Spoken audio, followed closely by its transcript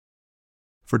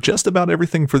for just about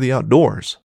everything for the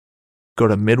outdoors. Go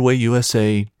to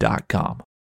midwayusa.com.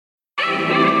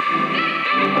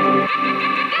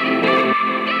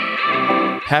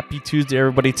 Happy Tuesday,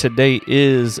 everybody. Today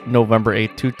is November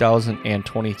 8th,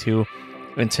 2022,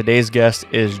 and today's guest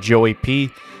is Joey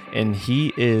P, and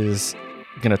he is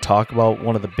going to talk about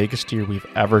one of the biggest deer we've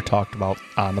ever talked about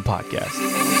on the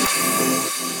podcast.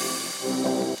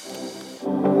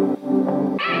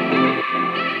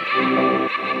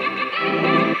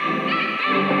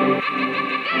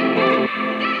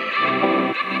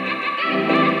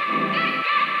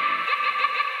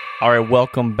 All right,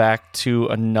 welcome back to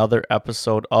another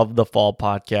episode of the Fall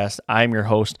Podcast. I'm your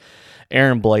host,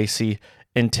 Aaron Blasey,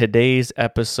 and today's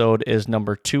episode is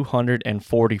number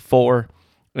 244,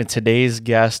 and today's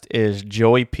guest is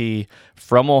Joey P.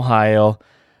 from Ohio.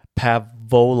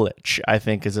 Pavlovicz, I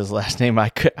think is his last name. I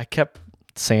kept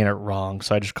saying it wrong,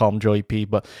 so I just call him Joey P.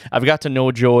 But I've got to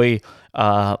know Joey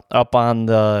up on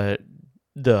the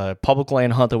public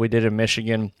land hunt that we did in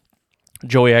Michigan.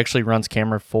 Joey actually runs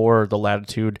camera for the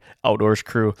Latitude Outdoors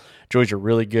crew. Joey's a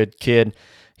really good kid.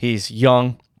 He's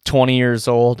young, 20 years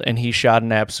old, and he shot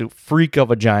an absolute freak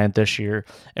of a giant this year,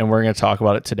 and we're going to talk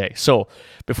about it today. So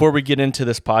before we get into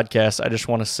this podcast, I just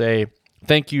want to say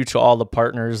thank you to all the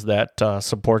partners that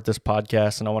support this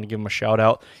podcast, and I want to give them a shout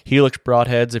out. Helix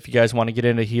Broadheads, if you guys want to get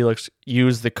into Helix,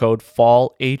 use the code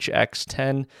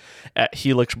FALLHX10 at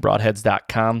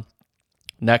helixbroadheads.com.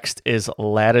 Next is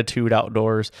Latitude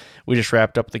Outdoors. We just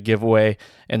wrapped up the giveaway,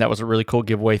 and that was a really cool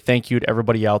giveaway. Thank you to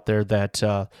everybody out there that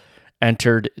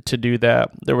entered to do that.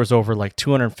 There was over like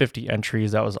 250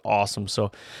 entries. That was awesome.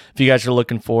 So if you guys are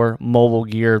looking for mobile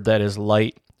gear that is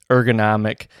light,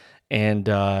 ergonomic, and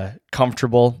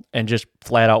comfortable, and just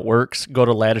flat out works, go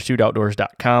to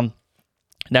latitudeoutdoors.com.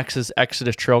 Next is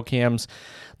Exodus Trail Cams.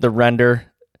 The Render,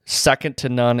 second to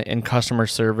none in customer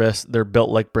service. They're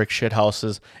built like brick shit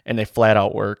houses, and they flat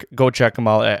out work. Go check them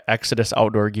out at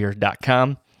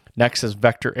exodusoutdoorgear.com. Next is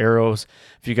Vector Arrows.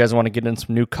 If you guys want to get in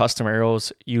some new custom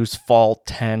arrows, use Fall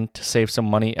 10 to save some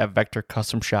money at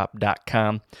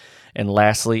vectorcustomshop.com. And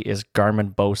lastly is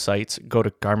Garmin Bow Sights. Go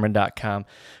to garmin.com.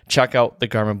 Check out the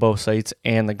Garmin Bow Sights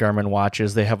and the Garmin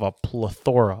watches. They have a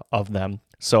plethora of them.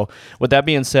 So with that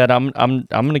being said, I'm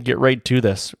going to get right to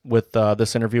this with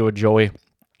this interview with Joey.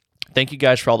 Thank you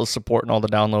guys for all the support and all the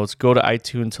downloads. Go to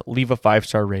iTunes, leave a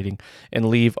 5-star rating, and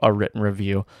leave a written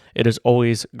review. It is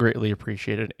always greatly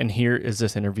appreciated. And here is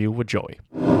this interview with Joey.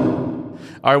 All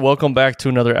right, welcome back to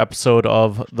another episode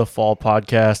of the Fall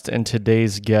Podcast. And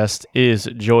today's guest is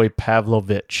Joey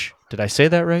Pavlovicz. Did I say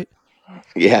that right?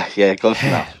 Yeah, close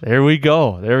enough. There we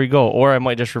go. Or I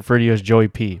might just refer to you as Joey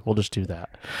P. We'll just do that.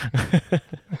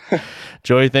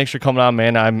 Joey, thanks for coming on,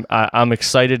 man. I'm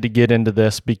excited to get into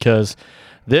this because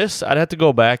this, I'd have to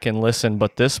go back and listen,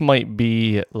 but this might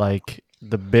be like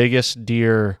the biggest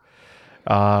deer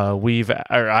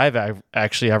I've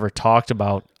actually ever talked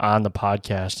about on the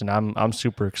podcast, and I'm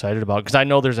super excited about it because I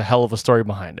know there's a hell of a story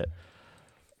behind it.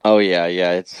 Oh yeah,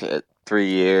 it's 3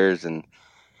 years and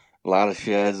a lot of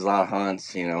sheds, a lot of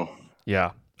hunts,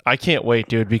 Yeah, I can't wait,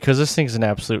 dude, because this thing's an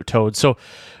absolute toad. So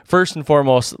first and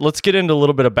foremost, let's get into a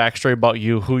little bit of backstory about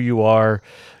you, who you are,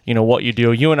 what you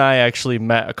do. You and I actually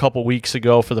met a couple weeks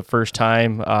ago for the first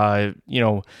time.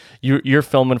 You're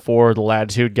filming for the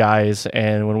Latitude guys,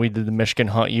 and when we did the Michigan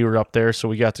hunt, you were up there, so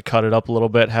we got to cut it up a little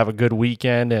bit, have a good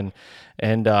weekend,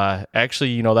 and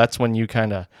actually, that's when you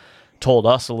kind of told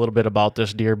us a little bit about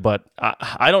this deer, but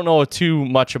I don't know too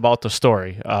much about the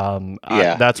story.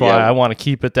 That's why I want to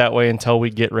keep it that way until we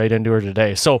get right into her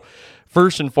today. So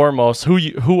first and foremost,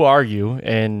 who are you,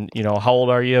 and how old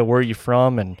are you, where are you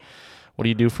from, and what do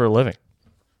you do for a living?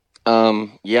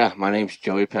 My name's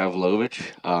Joey Pavlovicz.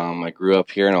 I grew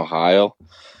up here in Ohio.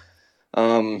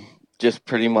 Just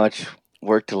pretty much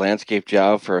worked a landscape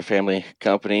job for a family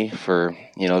company for,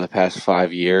 the past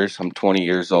 5 years. I'm 20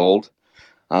 years old.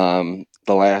 The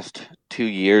last 2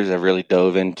 years, I've really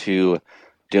dove into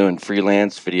doing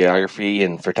freelance videography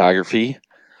and photography.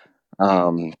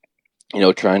 Trying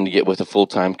to get with a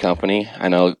full-time company. I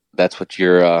know that's what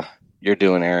you're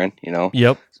doing, Aaron,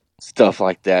 Yep. Stuff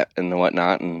like that and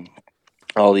whatnot, and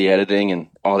all the editing and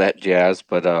all that jazz.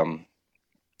 But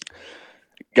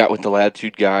got with the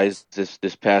Latitude guys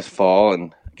this past fall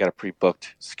and got a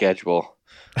pre-booked schedule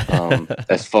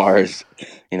as far as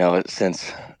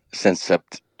since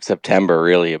September.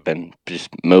 Really, have been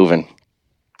just moving.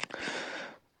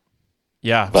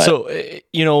 Yeah. But, so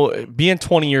being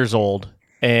 20 years old,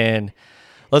 and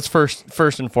let's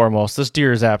first and foremost, this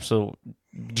deer is absolute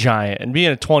giant, and being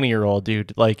a 20-year-old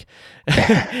dude, like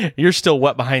you're still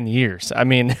wet behind the ears. I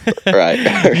mean,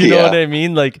 right? You know what I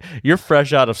mean? Like, you're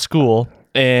fresh out of school,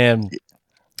 and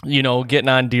getting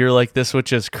on deer like this,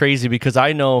 which is crazy because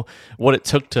I know what it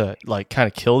took to like kind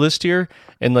of kill this deer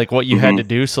and like what you had to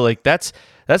do. So like that's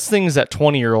things that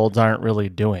 20-year-olds aren't really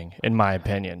doing, in my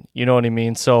opinion. You know what I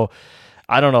mean? So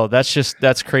I don't know.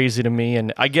 That's crazy to me.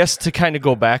 And I guess to kind of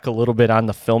go back a little bit on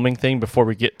the filming thing before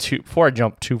I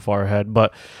jump too far ahead,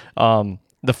 but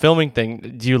the filming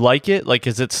thing, do you like it? Like,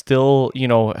 is it still,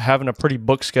 having a pretty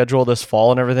booked schedule this fall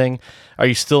and everything? Are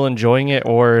you still enjoying it,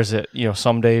 or is it,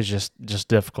 some days just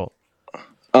difficult?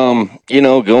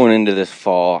 Going into this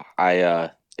fall,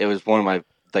 it was one of my,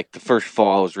 like the first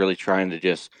fall I was really trying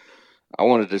to I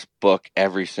wanted to book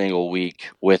every single week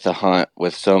with a hunt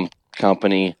with some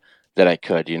company that I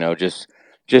could, just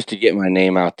to get my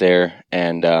name out there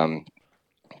and,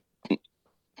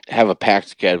 have a packed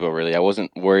schedule. Really, I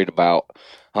wasn't worried about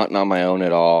hunting on my own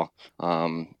at all.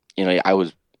 I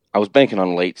was banking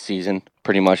on late season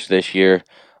pretty much this year.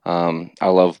 I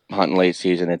love hunting late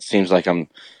season. It seems like I'm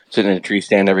sitting in a tree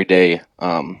stand every day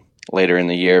later in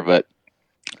the year, but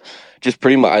just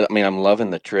pretty much. I mean, I'm loving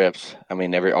the trips. I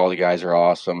mean, all the guys are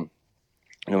awesome,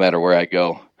 no matter where I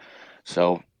go.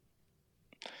 So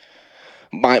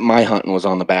my hunting was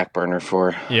on the back burner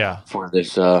for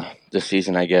this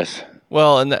season, I guess.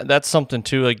 Well, and that's something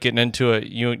too, like getting into it,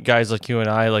 you guys like you and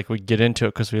I, like we get into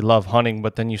it because we love hunting,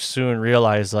 but then you soon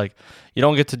realize like you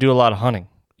don't get to do a lot of hunting.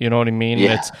 You know what I mean?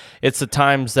 Yeah. It's the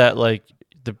times that like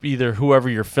either whoever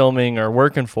you're filming or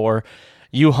working for,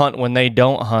 you hunt when they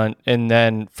don't hunt. And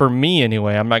then for me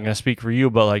anyway, I'm not going to speak for you,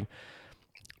 but like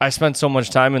I spend so much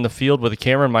time in the field with a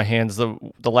camera in my hands. The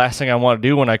last thing I want to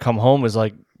do when I come home is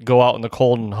like go out in the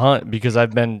cold and hunt because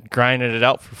I've been grinding it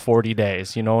out for 40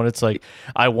 days, and it's like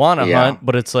I want to hunt,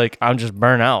 but it's like I'm just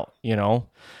burnt out,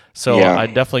 So I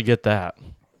definitely get that.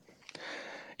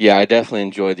 Yeah, I definitely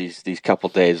enjoy these couple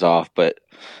days off, but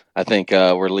I think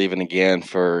we're leaving again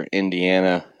for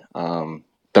Indiana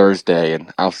Thursday,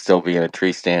 and I'll still be in a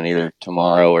tree stand either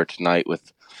tomorrow or tonight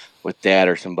with Dad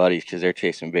or some buddies because they're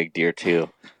chasing big deer too.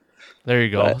 There you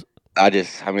go. But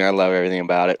I love everything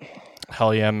about it.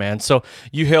 Hell yeah, man. So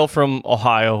you hail from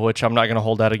Ohio, which I'm not going to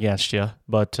hold that against you,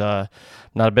 but not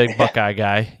a big Buckeye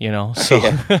guy, so.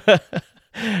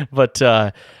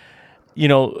 But,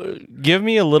 give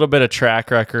me a little bit of track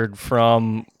record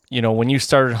from, when you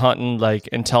started hunting, like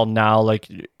until now, like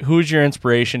who's your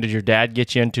inspiration? Did your dad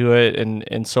get you into it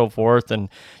and so forth? And,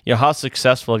 how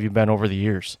successful have you been over the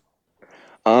years?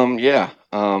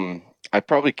 I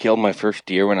probably killed my first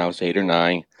deer when I was 8 or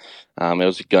 9. It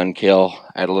was a gun kill.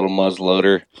 I had a little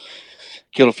muzzleloader.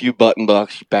 Killed a few button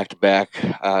bucks back to back.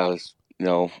 It was,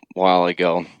 a while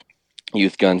ago,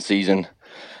 youth gun season.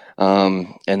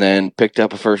 And then picked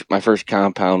up my first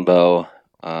compound bow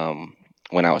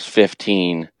when I was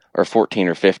 15 or 14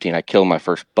 or 15. I killed my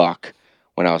first buck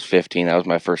when I was 15. That was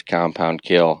my first compound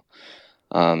kill.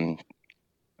 I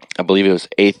believe it was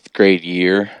 8th grade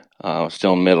year. I was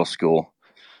still in middle school.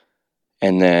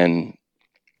 And then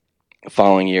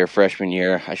following year, freshman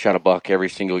year, I shot a buck every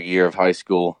single year of high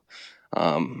school.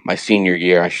 My senior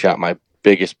year, I shot my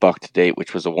biggest buck to date,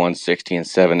 which was a 160 and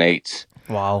 7/8.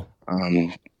 Wow.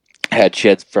 Had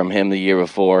sheds from him the year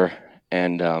before,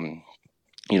 and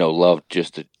loved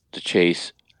just the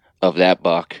chase of that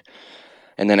buck.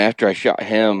 And then after I shot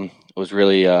him, it was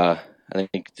really I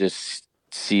think this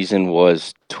season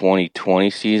was 2020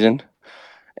 season.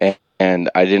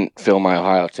 And I didn't fill my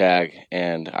Ohio tag,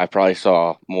 and I probably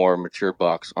saw more mature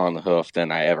bucks on the hoof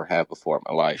than I ever have before in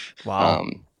my life. Wow.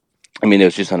 It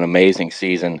was just an amazing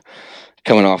season.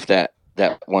 Coming off that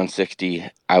 160,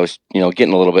 I was,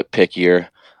 getting a little bit pickier.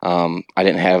 I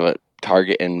didn't have a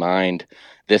target in mind.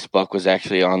 This buck was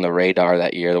actually on the radar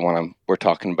that year, the one we're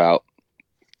talking about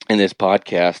in this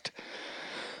podcast.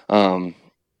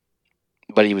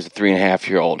 But he was a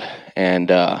 3.5-year-old, and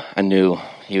I knew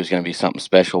he was going to be something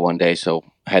special one day, so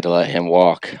I had to let him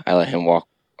walk. I let him walk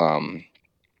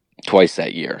twice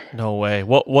that year. No way.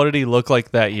 What did he look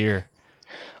like that year?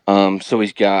 So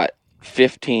he's got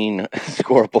 15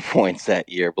 scoreable points that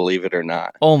year, believe it or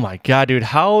not. Oh my God, dude!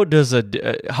 How old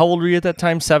were you at that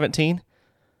time? 17?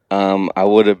 It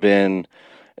would have been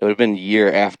a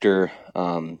year after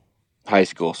high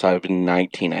school, so I would have been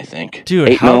 19, I think. Dude,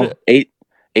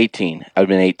 18. I would have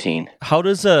been 18. How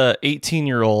does a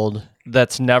 18-year-old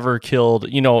that's never killed,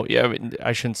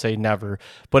 I shouldn't say never,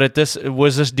 but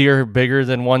was this deer bigger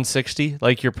than 160,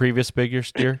 like your previous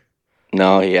biggest deer?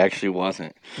 No, he actually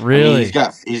wasn't. Really?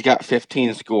 He's got 15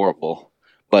 scoreable,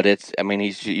 but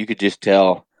you could just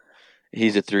tell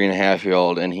he's a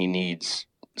 3.5-year-old and he needs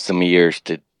some years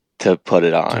to put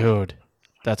it on. Dude,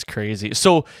 That's crazy.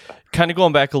 So kind of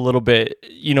going back a little bit,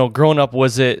 you know, growing up,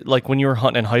 was it like when you were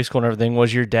hunting in high school and everything,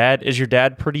 is your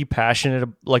dad pretty passionate,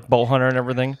 like bow hunter and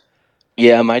everything?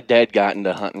 Yeah, my dad got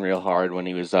into hunting real hard when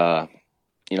he was,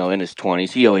 in his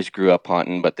 20s. He always grew up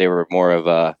hunting, but they were more of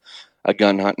a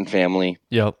gun hunting family,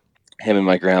 Yep. him and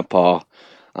my grandpa.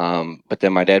 But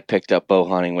then my dad picked up bow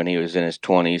hunting when he was in his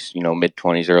 20s, mid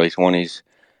 20s, early 20s.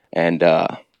 And,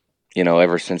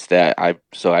 ever since that, I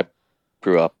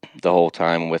grew up the whole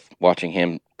time with watching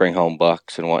him bring home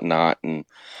bucks and whatnot. And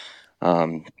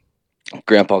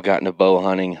grandpa got into bow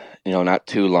hunting, not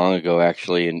too long ago,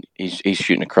 actually. And he's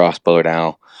shooting a crossbow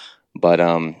now. But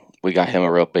we got him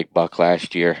a real big buck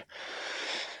last year.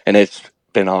 And it's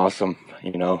been awesome,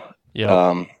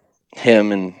 Yeah.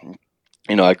 Him and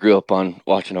I grew up on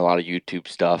watching a lot of YouTube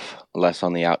stuff, less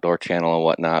on the outdoor channel and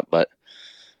whatnot, but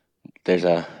there's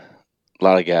a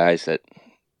lot of guys that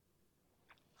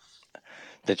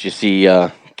you see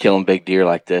killing big deer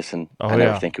like this, and I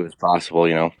never think it was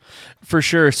possible, For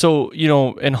sure. So,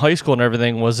 in high school and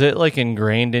everything, was it like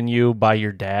ingrained in you by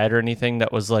your dad or anything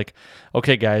that was like,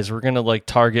 okay, guys, we're going to like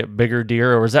target bigger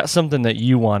deer, or was that something that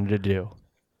you wanted to do?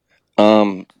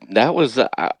 That was,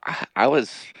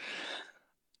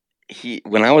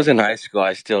 when I was in high school,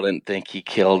 I still didn't think he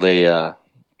killed a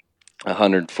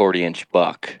 140-inch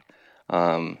buck.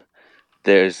 I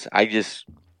just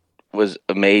was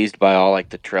amazed by all like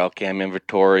the trail cam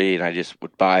inventory, and I just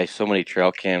would buy so many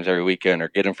trail cams every weekend or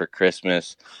get them for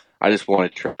Christmas. I just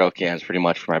wanted trail cams pretty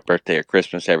much for my birthday or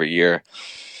Christmas every year,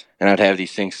 and I'd have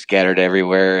these things scattered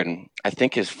everywhere. And I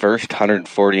think his first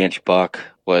 140-inch buck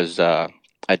was a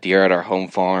deer at our home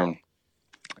farm,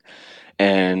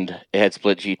 and it had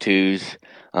split G2s.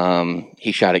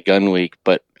 He shot at gun week,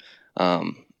 but I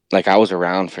was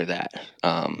around for that.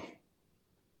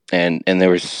 And there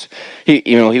was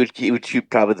he would shoot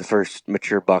probably the first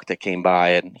mature buck that came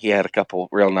by, and he had a couple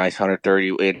real nice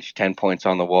 130-inch 10 points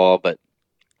on the wall, but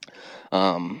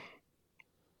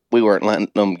we weren't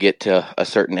letting them get to a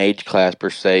certain age class per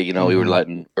se. We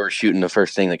were shooting the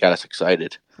first thing that got us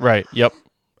excited. Right. Yep.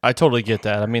 I totally get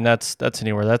that. I mean, that's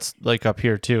anywhere. That's like up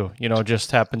here too. It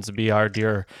just happens to be our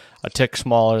deer a tick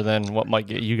smaller than what might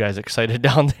get you guys excited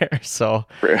down there. So,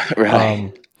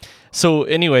 right. So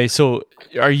anyway,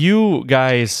 are you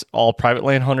guys all private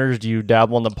land hunters? Do you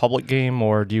dabble in the public game,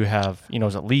 or do you have,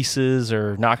 is it leases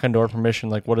or knock on door permission?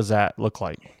 Like, what does that look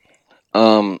like?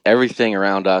 Everything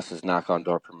around us is knock on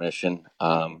door permission.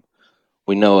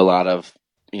 We know a lot of,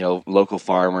 local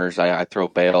farmers. I throw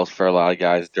bales for a lot of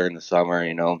guys during the summer,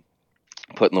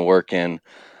 putting the work in,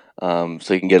 so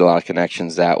you can get a lot of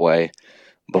connections that way.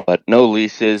 But no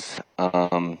leases.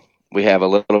 We have a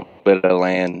little bit of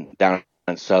land down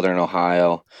in southern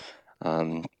Ohio,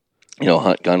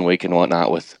 hunt gun week and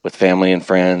whatnot with family and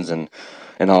friends and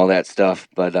all that stuff.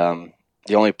 But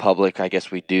the only public I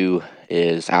guess we do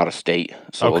is out of state.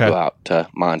 So We'll go out to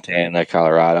Montana,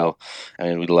 Colorado. I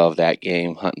mean, we love that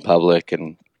game, hunting public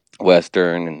and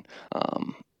Western. And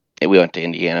we went to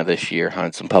Indiana this year,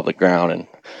 hunted some public ground, and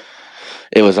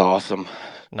it was awesome.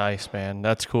 Nice, man.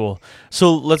 That's cool.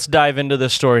 So let's dive into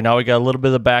this story. Now we got a little bit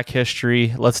of the back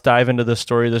history. Let's dive into this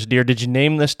story of this deer. Did you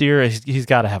name this deer? He's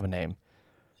got to have a name.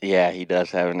 Yeah, he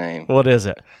does have a name. What is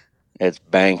it? It's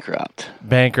Bankrupt.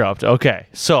 Bankrupt. Okay.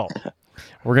 So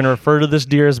we're going to refer to this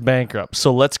deer as Bankrupt.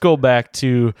 So let's go back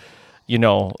to,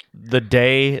 the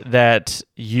day that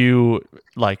you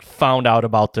found out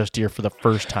about this deer for the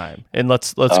first time. And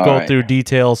let's go through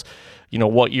details.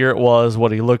 What year it was,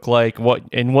 what he looked like,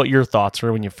 what your thoughts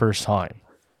were when you first saw him.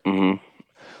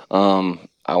 Mm-hmm.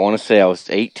 I want to say I was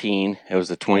 18. It was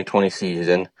the 2020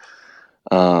 season.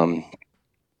 Got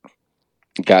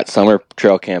summer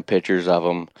trail cam pictures of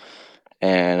him,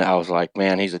 and I was like,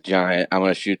 man, he's a giant. I'm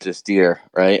going to shoot this deer,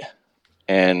 right?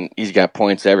 And he's got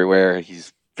points everywhere.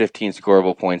 He's 15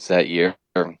 scoreable points that year.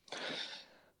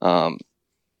 I'm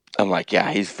like,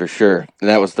 yeah, he's for sure. And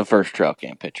that was the first trail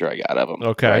cam picture I got of him.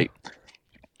 Okay.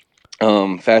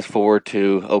 Right? Fast forward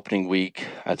to opening week.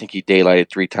 I think he daylighted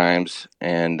 3 times,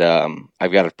 and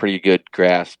I've got a pretty good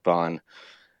grasp on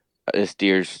this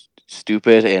deer's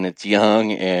stupid and it's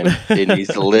young and it needs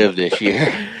to live this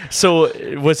year. So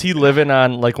was he living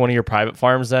on one of your private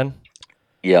farms then?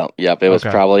 Yep. It was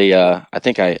probably I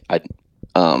think I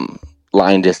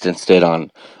line distanced it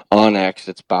on X.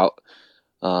 It's about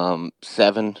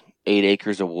 7-8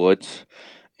 acres of woods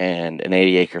and an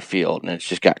 80-acre field, and it's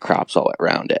just got crops all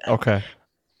around it. Okay.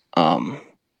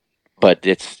 But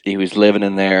he was living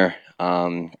in there,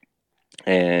 and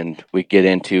we get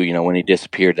into, when he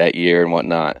disappeared that year and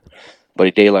whatnot. But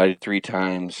he daylighted 3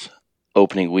 times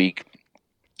opening week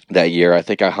that year. I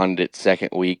think I hunted it second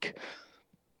week,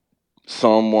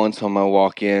 saw him once on my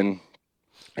walk in,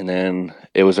 and then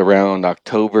it was around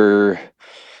October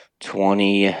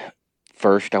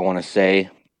 21st, I want to say,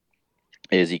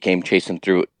 is he came chasing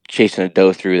a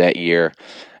doe through that year,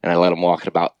 and I let him walk at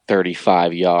about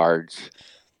 35 yards.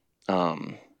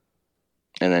 And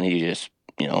then he just,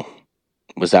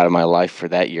 was out of my life for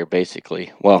that year,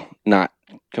 basically. Well, not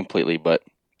completely, but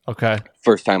Okay.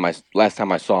 last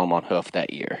time I saw him on hoof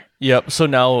that year. Yep. So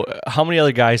now, how many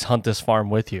other guys hunt this farm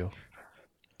with you?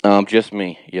 Just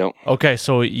me. Yep. Okay,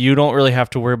 so you don't really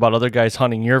have to worry about other guys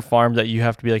hunting your farm that you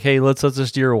have to be like, hey, let's let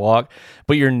this deer walk.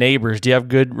 But your neighbors, do you have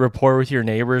good rapport with your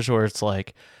neighbors where it's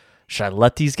like, should I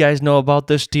let these guys know about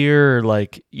this deer? Or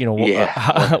like,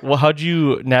 Yeah. how'd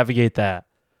you navigate that?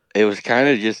 It was kind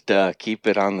of just keep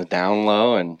it on the down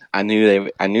low, and I knew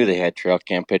they had trail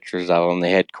cam pictures of them.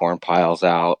 They had corn piles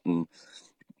out, and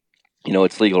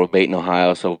it's legal to bait in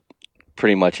Ohio, so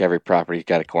pretty much every property's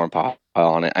got a corn pile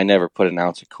on it. I never put an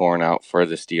ounce of corn out for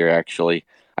this deer. Actually,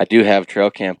 I do have trail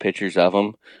cam pictures of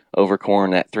him over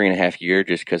corn that 3.5 year,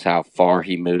 just because how far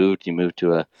he moved. He moved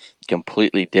to a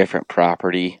completely different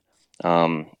property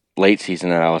late season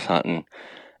that I was hunting,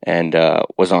 and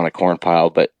was on a corn pile.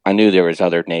 But I knew there was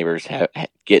other neighbors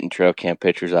getting trail cam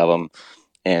pictures of him,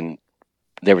 and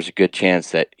there was a good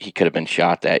chance that he could have been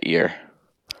shot that year.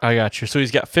 I got you. So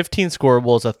he's got 15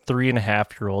 scorables, a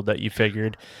 3.5-year-old that you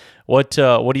figured. What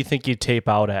do you think you tape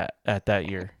out at that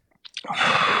year?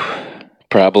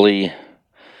 Probably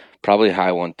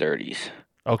high 130s.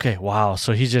 Okay, wow.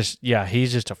 So he's just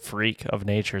a freak of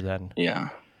nature then. Yeah.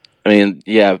 I mean,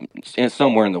 yeah, it's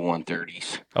somewhere in the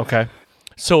 130s. Okay.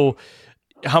 So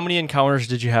how many encounters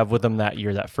did you have with him that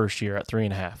year, that first year at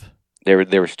 3.5?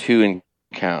 There was 2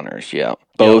 encounters, yeah.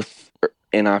 Both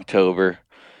in October,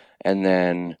 and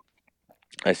then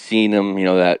I seen him,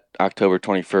 that October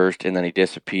 21st, and then he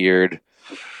disappeared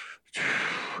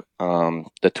the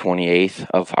 28th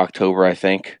of October, I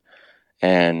think,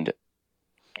 and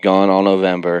gone all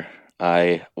November.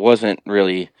 I wasn't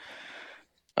really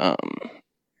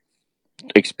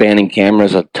expanding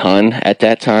cameras a ton at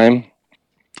that time,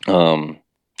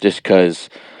 just because,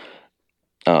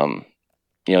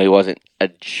 he wasn't a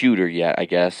shooter yet, I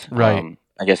guess. Right.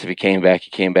 I guess if he came back, he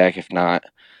came back. If not,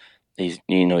 he's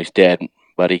dead.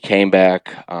 But he came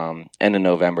back end of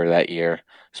November that year.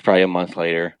 It's probably a month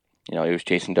later. He was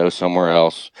chasing doe somewhere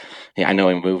else. Yeah, I know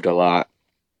he moved a lot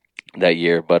that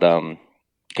year, but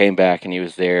came back and he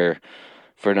was there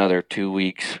for another 2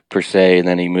 weeks per se, and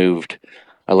then he moved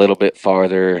a little bit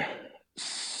farther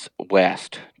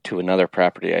west to another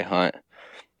property I hunt,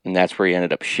 and that's where he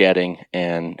ended up shedding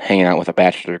and hanging out with a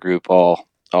bachelor group all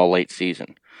late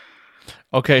season.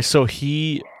 Okay, so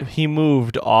he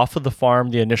moved off of the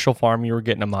farm, the initial farm you were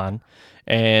getting him on,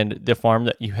 and the farm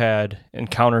that you had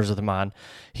encounters with him on.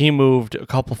 He moved a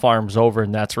couple farms over,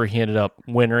 and that's where he ended up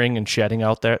wintering and shedding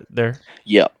out there?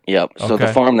 Yep. So Okay.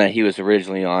 the farm that he was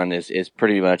originally on is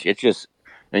pretty much, it's just,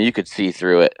 you could see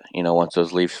through it, once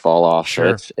those leaves fall off.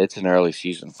 Sure. So it's an early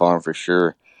season farm for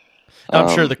sure. I'm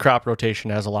sure the crop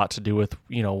rotation has a lot to do with,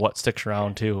 what sticks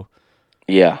around too.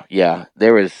 Yeah.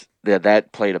 There was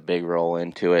that played a big role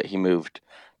into it. He moved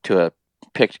to a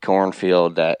picked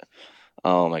cornfield that,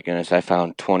 oh my goodness, I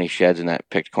found 20 sheds in that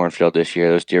picked cornfield this year.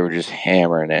 Those deer were just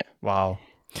hammering it. Wow.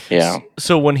 Yeah.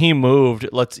 So when he moved,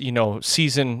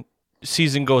 season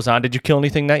goes on. Did you kill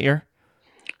anything that year?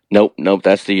 Nope.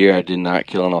 That's the year I did not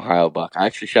kill an Ohio buck. I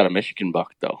actually shot a Michigan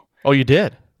buck though. Oh, you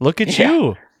did? Look at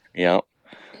you. Yeah.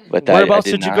 But Whereabouts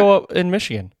did you go up in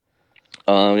Michigan?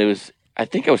 I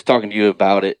think I was talking to you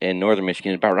about it in northern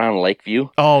Michigan, about around Lakeview.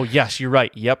 Oh, yes, you're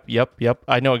right. Yep.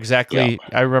 I know exactly. Yep.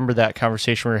 I remember that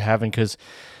conversation we were having because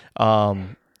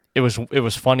it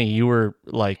was funny. You were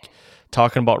like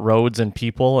talking about roads and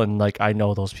people, and like I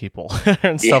know those people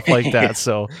and stuff like that.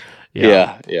 So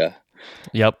yeah.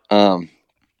 Yep.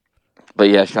 But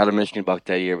yeah, I shot a Michigan buck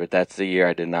that year, but that's the year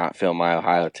I did not film my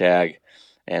Ohio tag.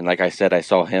 And like I said, I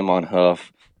saw him on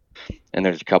hoof, and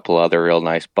there's a couple other real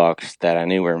nice bucks that I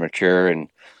knew were mature, and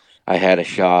I had a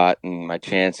shot and my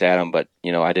chance at them, but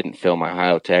I didn't film my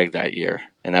Ohio tag that year,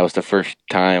 and that was the first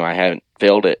time I hadn't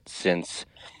filled it since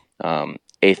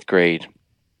 8th grade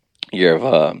year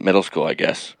of middle school, I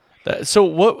guess. So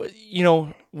what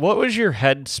was your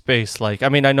head space like? I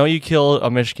mean, I know you killed a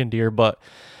Michigan deer, but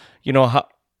how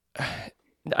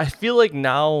I feel like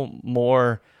now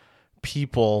more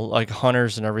people like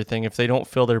hunters and everything, if they don't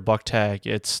fill their buck tag,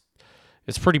 it's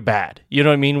pretty bad. You know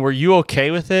what I mean? Were you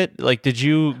okay with it? Like, did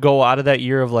you go out of that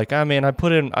year of like, man, I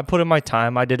put in my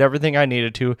time, I did everything I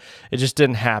needed to, it just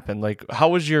didn't happen? Like,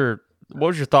 what was your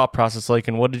thought process like,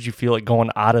 and what did you feel like going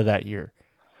out of that year?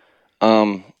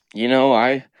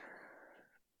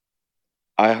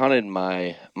 I hunted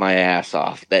my ass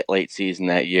off that late season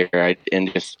that year.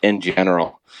 And just in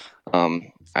general,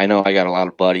 I know I got a lot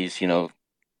of buddies.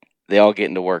 They all get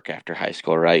into work after high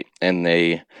school, right? And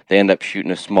they end up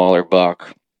shooting a smaller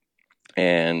buck.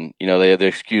 And their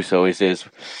excuse always is,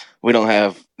 we don't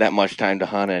have that much time to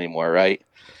hunt anymore, right?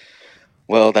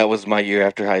 Well, that was my year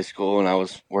after high school, and I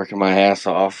was working my ass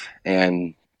off,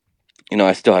 and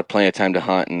I still had plenty of time to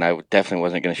hunt, and I definitely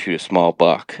wasn't going to shoot a small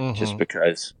buck just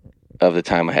because of the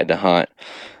time I had to hunt.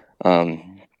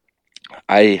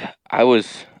 I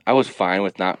was fine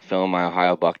with not filming my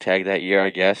Ohio buck tag that year, I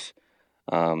guess,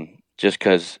 just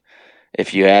because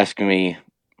if you ask me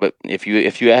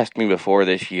before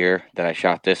this year that I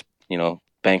shot this,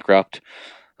 bankrupt,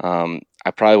 I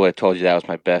probably would have told you that was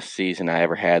my best season I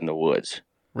ever had in the woods.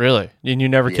 Really? And you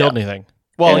never killed anything?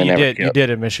 Well, you did. You did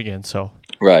in Michigan, so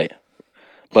right.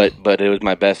 But it was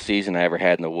my best season I ever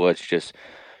had in the woods.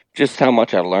 Just how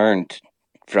much I learned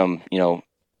from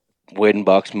when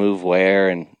bucks move where,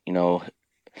 and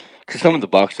because some of the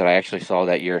bucks that I actually saw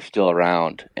that year are still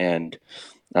around, and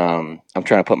I'm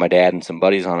trying to put my dad and some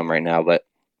buddies on them right now, but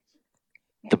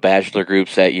the bachelor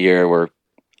groups that year were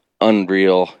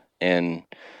unreal, and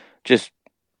just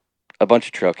a bunch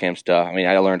of trail cam stuff. I mean,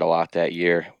 I learned a lot that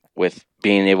year with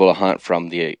being able to hunt from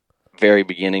the very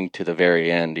beginning to the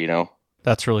very end,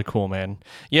 That's really cool, man.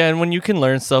 Yeah, and when you can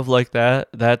learn stuff like that,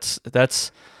 that's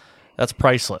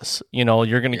priceless.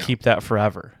 You're going to keep that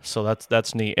forever. So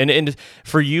that's neat. And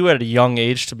for you at a young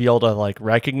age to be able to like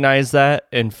recognize that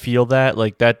and feel that,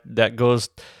 like that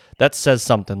says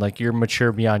something. Like you're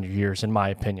mature beyond your years, in my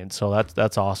opinion. So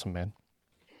that's awesome, man.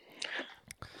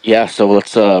 Yeah, so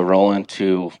let's roll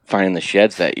into finding the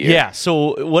sheds that year. Yeah,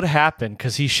 so what happened?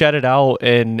 Because he shed it out,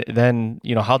 and then,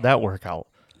 how'd that work out?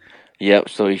 Yep,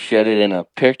 so he shed it in a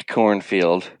picked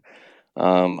cornfield.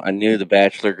 I knew the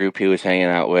bachelor group he was hanging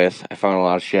out with. I found a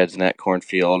lot of sheds in that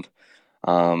cornfield,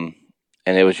 and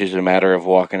it was just a matter of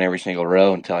walking every single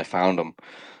row until I found them.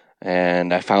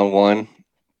 And I found one.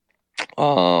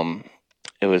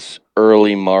 It was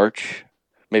early March,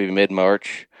 maybe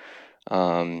mid-March,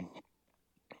 and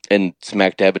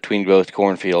smack dab between both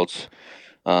cornfields,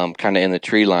 kind of in the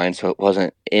tree line, so it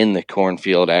wasn't in the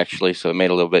cornfield actually, so it made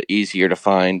it a little bit easier to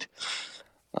find.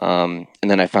 And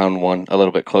then I found one a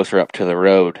little bit closer up to the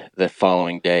road the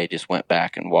following day, just went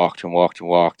back and walked and walked and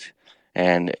walked.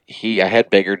 And I had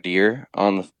bigger deer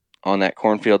on that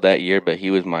cornfield that year, but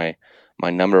he was my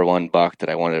number one buck that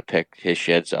I wanted to pick his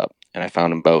sheds up. And I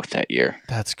found them both that year.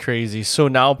 That's crazy. So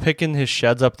now picking his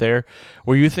sheds up there,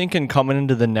 were you thinking coming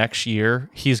into the next year,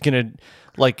 he's going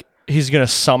to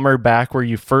summer back where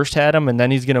you first had him and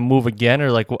then he's going to move again? Or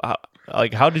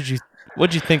what'd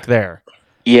you think there?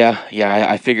 Yeah.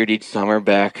 I figured he'd summer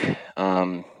back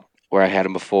where I had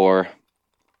him before.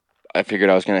 I figured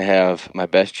I was going to have my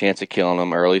best chance of killing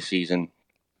him early season.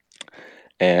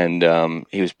 And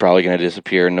he was probably going to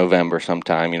disappear in November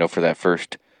sometime, for that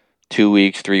first 2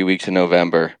 weeks, 3 weeks in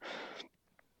November.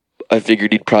 I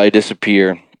figured he'd probably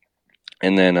disappear,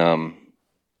 and then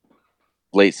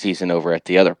late season over at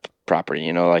the other property,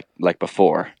 like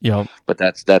before. Yeah. But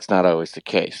that's not always the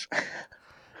case.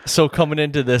 So coming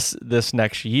into this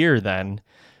next year, then,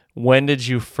 when did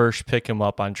you first pick him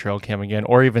up on trail cam again,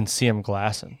 or even see him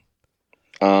glassing?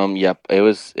 Yep, it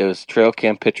was trail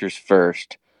cam pictures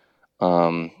first.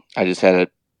 I just had a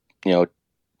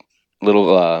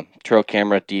little trail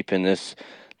camera deep in this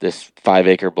 5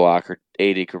 acre block or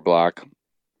 8 acre block.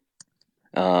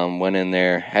 Went in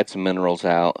there, had some minerals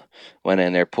out, went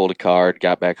in there, pulled a card,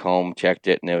 got back home, checked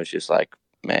it, and it was just like,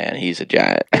 man, he's a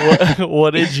giant.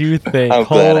 What did you think?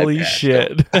 Holy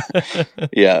shit.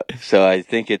 Yeah, so I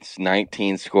think it's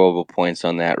 19 scoreable points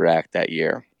on that rack that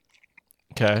year.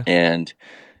 Okay. And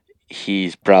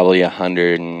he's probably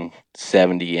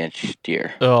 170-inch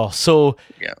deer. Oh, so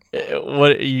yeah.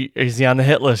 Is he on the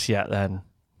hit list yet then?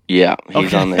 Yeah,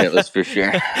 he's on the hit list for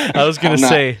sure. I was going to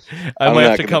say, I might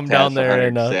have to come down there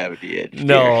and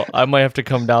I might have to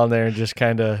come down there and just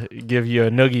kind of give you a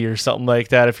noogie or something like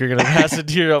that if you're going to pass a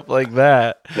deer up like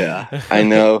that. Yeah, I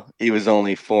know he was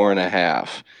only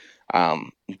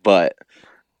 4.5, but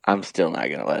I'm still not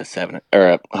going to let a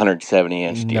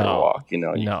 170-inch deer walk.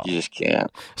 You just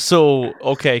can't. So,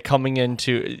 okay, coming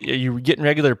into, are you getting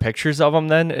regular pictures of them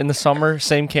then in the summer?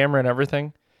 Same camera and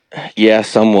everything? Yeah,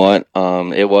 somewhat.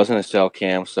 It wasn't a cell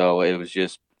cam, so it was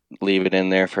just leave it in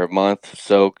there for a month,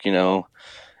 soak,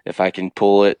 if I can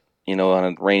pull it, on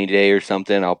a rainy day or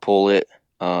something, I'll pull it.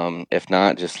 If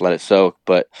not, just let it soak.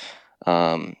 But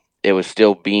it was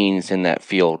still beans in that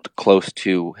field close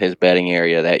to his bedding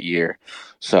area that year.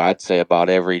 So I'd say about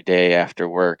every day after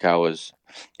work, I was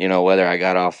whether I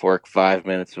got off work 5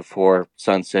 minutes before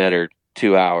sunset or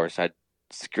 2 hours, I'd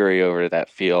scurry over to that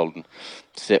field and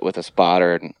sit with a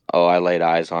spotter, and I laid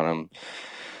eyes on him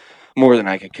more than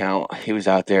I could count. He was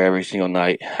out there every single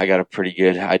night. I got a pretty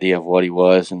good idea of what he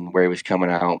was and where he was coming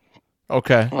out.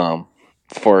 Okay.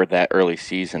 For that early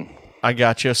season. I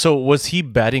gotcha. So was he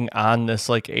betting on this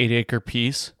like 8-acre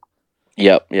piece?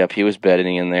 Yep. He was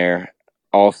bedding in there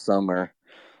all summer.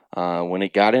 When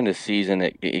it got into season,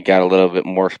 it got a little bit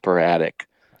more sporadic.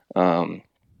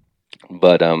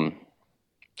 But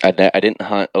I didn't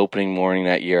hunt opening morning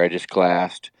that year. I just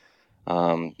glassed.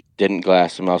 Didn't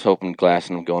glass him. I was hoping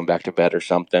glassing him going back to bed or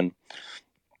something.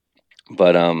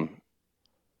 But I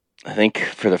think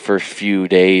for the first few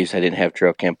days, I didn't have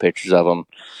trail cam pictures of him.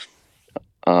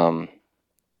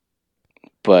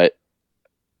 But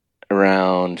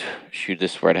around,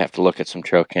 this is where I'd have to look at some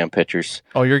trail cam pictures.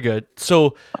 Oh, you're good.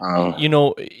 So,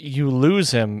 you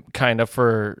lose him kind of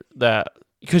for that,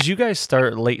 because you guys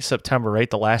start late September, right?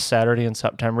 The last Saturday in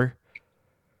September?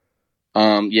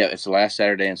 Yeah, it's the last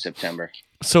Saturday in September.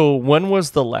 So when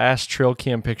was the last trail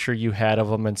cam picture you had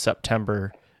of him in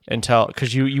September?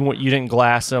 Because you didn't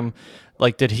glass him.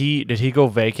 Like, did he go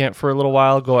vacant for a little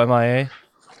while, go MIA?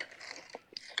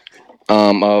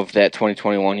 Of that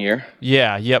 2021 year?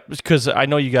 Yeah, yep. Because I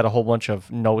know you got a whole bunch of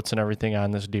notes and everything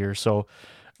on this deer. So,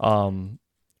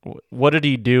 what did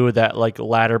he do that like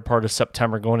latter part of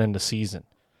September going into season?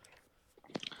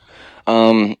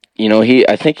 I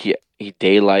think he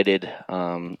daylighted.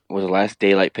 Was the last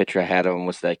daylight picture I had of him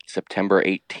was like September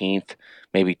 18th,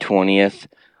 maybe 20th,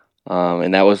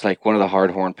 and that was like one of the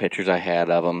hardhorn pictures I had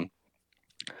of him.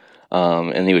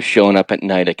 And he was showing up at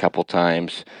night a couple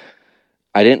times.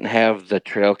 I didn't have the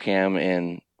trail cam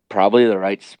in probably the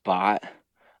right spot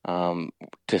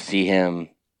to see him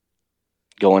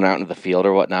going out into the field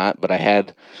or whatnot. But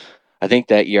I think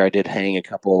that year I did hang a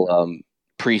couple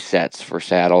presets for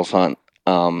saddles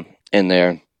in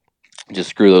there. Just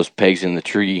screw those pegs in the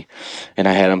tree, and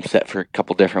I had them set for a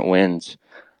couple different winds.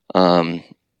 But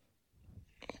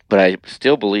I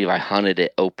still believe I hunted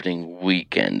it opening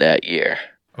weekend that year.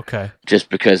 Okay. Just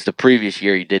because the previous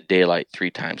year he did daylight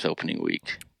 3 times opening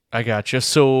week. I gotcha.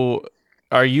 So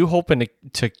are you hoping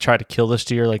to try to kill this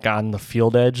deer like on the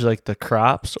field edge, like the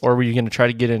crops, or were you going to try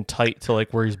to get in tight to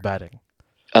like where he's bedding?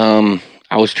 I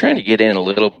was trying to get in a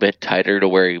little bit tighter to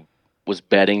where he was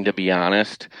bedding, to be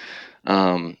honest.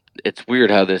 It's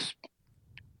weird how this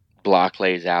block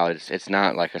lays out. It's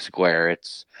not like a square.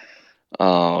 It's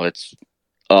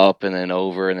up and then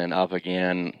over and then up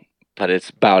again. But it's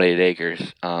about 8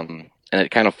 acres, and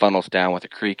it kind of funnels down with a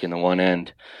creek in the one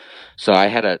end. So I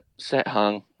had a set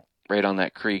hung right on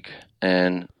that creek,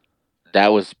 and that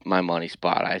was my money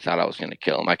spot. I thought I was going to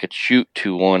kill him. I could shoot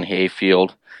to one hay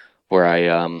field where I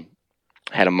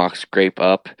had a mock scrape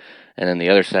up, and then the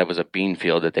other side was a bean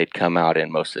field that they'd come out in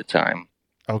most of the time.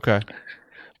 Okay.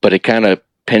 But it kind of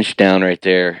pinched down right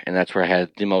there, and that's where I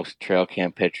had the most trail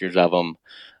cam pictures of him.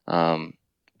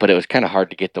 But it was kind of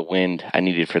hard to get the wind I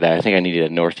needed for that. I think I needed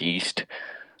a northeast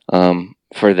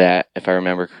for that, if I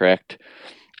remember correct.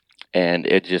 And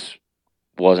it just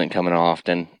wasn't coming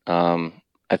often.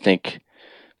 I think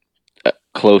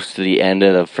close to the end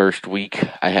of the first week,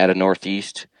 I had a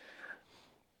northeast.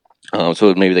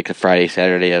 So maybe like the Friday,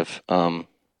 Saturday of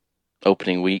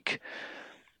opening week,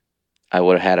 I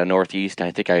would have had a northeast. I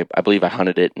think I believe I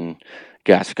hunted it and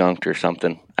got skunked or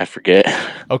something. I forget.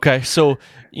 Okay, so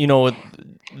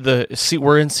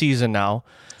we're in season now.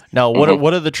 Now,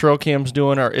 what are the trail cams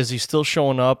doing? Or is he still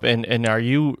showing up? And are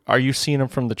you seeing him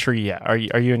from the tree yet? Are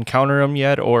you encountering him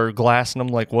yet, or glassing him?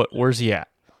 Like where's he at?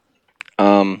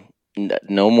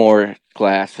 No more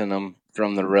glassing him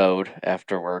from the road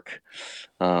after work.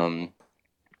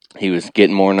 He was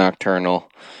getting more nocturnal.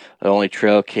 The only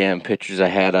trail cam pictures I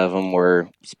had of him were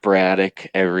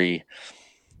sporadic every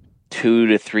 2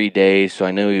 to 3 days. So I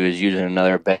knew he was using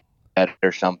another bed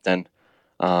or something.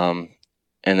 And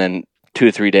then 2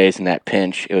 to 3 days in that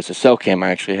pinch. It was a cell cam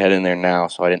I actually had in there now,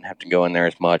 so I didn't have to go in there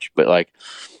as much. But I'm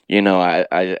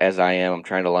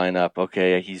trying to line up.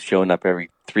 Okay, he's showing up every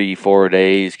 3-4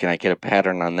 days. Can I get a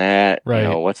pattern on that?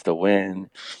 Right. What's the wind?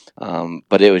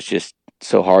 But it was just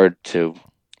so hard to,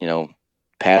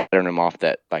 pattern him off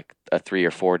that like a 3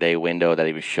 or 4 day window that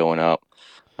he was showing up.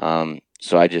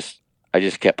 So I just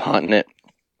kept hunting it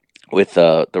with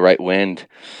the right wind.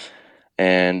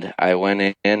 And I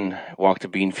went in, walked the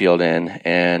bean field in,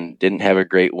 and didn't have a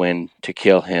great wind to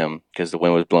kill him because the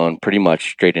wind was blowing pretty much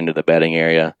straight into the bedding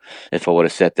area if I would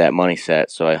have set that money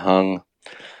set. So I hung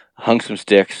some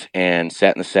sticks and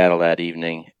sat in the saddle that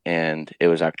evening. And it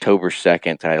was October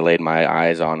 2nd that I laid my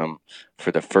eyes on him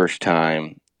for the first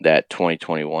time that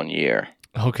 2021 year.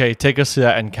 Okay, take us to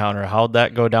that encounter. How'd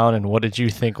that go down, and what did you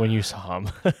think when you saw him?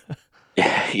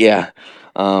 Yeah.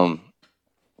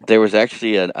 There was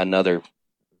actually another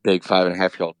big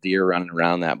 5.5-year-old deer running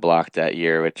around that block that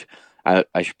year, which I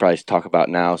should probably talk about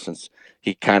now since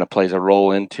he kind of plays a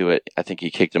role into it. I think he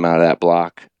kicked him out of that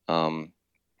block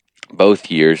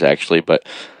both years, actually. But,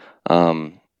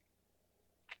 hung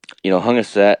a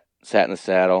sat in the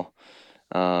saddle.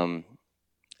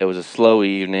 It was a slow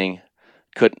evening.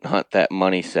 Couldn't hunt that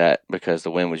money set because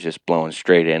the wind was just blowing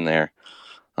straight in there.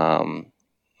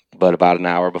 But about an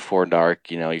hour before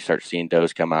dark, you start seeing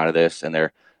does come out of this, and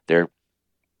they're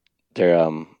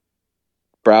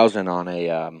browsing on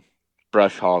a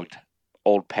brush hogged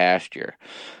old pasture.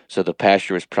 So the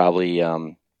pasture was probably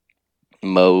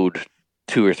mowed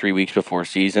 2 or 3 weeks before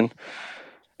season,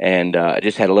 and it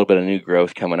just had a little bit of new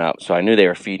growth coming up. So I knew they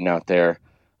were feeding out there.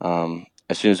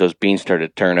 As soon as those beans started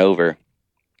to turn over,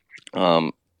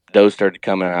 does started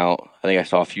coming out. I think I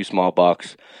saw a few small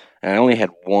bucks, and I only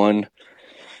had one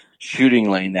shooting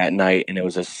lane that night, and it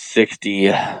was a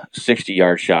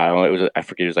 60-yard shot. I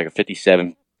forget, it was like a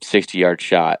 57, 60-yard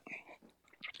shot.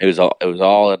 It was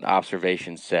all an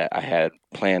observation set I had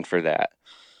planned for that.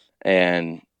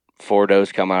 And 4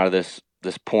 does come out of this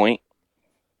point,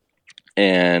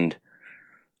 and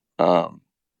 2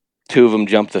 of them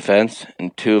jump the fence,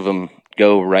 and 2 of them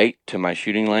go right to my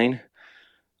shooting lane.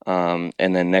 And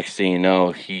then next thing you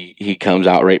know, he comes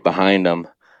out right behind them,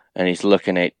 and he's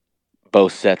looking at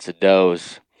both sets of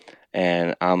does,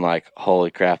 and I'm like,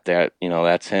 holy crap,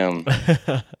 that's him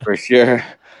for sure.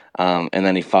 And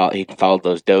then he followed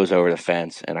those does over the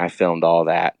fence, and I filmed all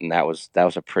that, and that was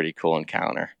a pretty cool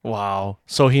encounter. Wow.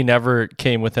 So he never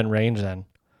came within range then?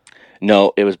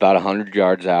 No, it was about 100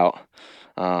 yards out.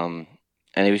 And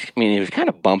he was kind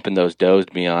of bumping those does,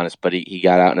 to be honest, but he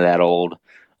got out into that old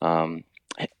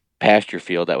pasture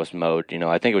field that was mowed.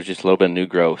 I think it was just a little bit of new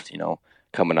growth,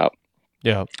 coming up.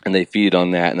 Yeah. And they feed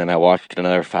on that, and then I watched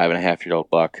another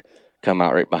 5.5-year-old buck come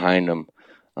out right behind him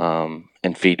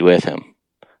and feed with him.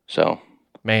 So,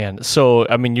 man,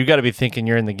 you got to be thinking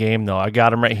you're in the game, though. I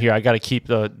got him right here. I got to keep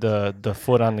the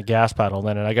foot on the gas pedal,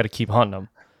 then, and I got to keep hunting him.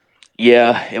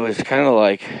 Yeah, it was kind of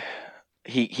like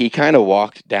he kind of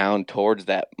walked down towards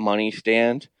that money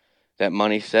stand, that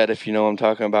money set, if you know what I'm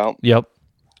talking about. Yep.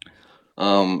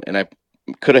 And I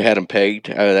could have had him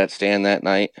pegged out of that stand that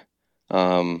night,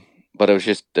 but it was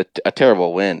just a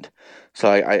terrible wind. So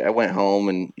I went home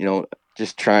and,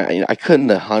 just trying. I couldn't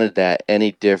have hunted that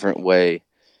any different way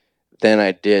than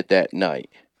I did that night.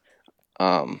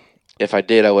 If I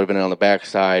did, I would have been on the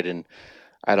backside, and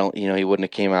I don't, he wouldn't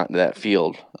have came out into that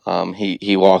field.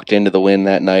 He walked into the wind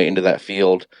that night, into that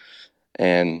field,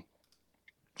 and,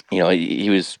 he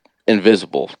was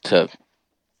invisible to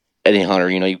any hunter.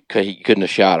 He couldn't have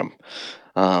shot him.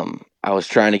 I was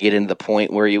trying to get into the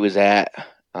point where he was at.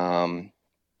 I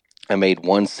made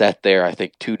one set there, I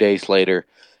think 2 days later,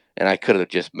 and I could have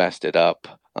just messed it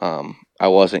up. I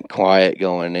wasn't quiet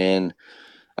going in.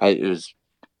 I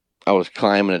was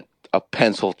climbing a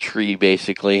pencil tree,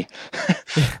 basically.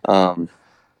 There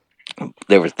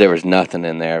was nothing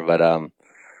in there, but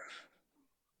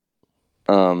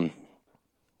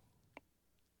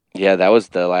yeah, that was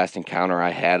the last encounter I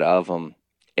had of him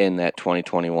in that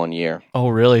 2021 year. Oh,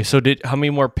 really? So how many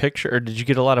more pictures, or did you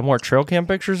get a lot of more trail cam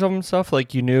pictures of him and stuff?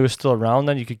 Like you knew he was still around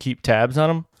then? You could keep tabs on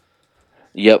him?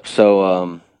 Yep.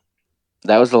 So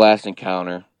that was the last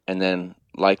encounter. And then,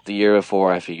 like the year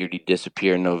before, I figured he'd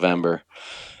disappear in November.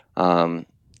 And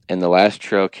the last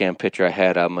trail cam picture I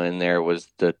had of him in there was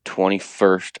the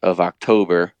 21st of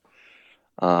October.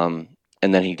 And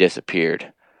then he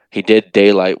disappeared. He did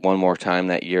daylight one more time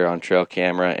that year on trail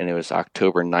camera, and it was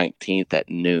October 19th at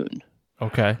noon.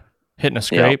 Okay. Hitting a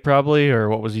scrape probably, or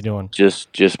what was he doing?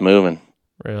 Just moving.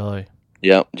 Really?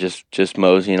 Yep, just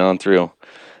moseying on through.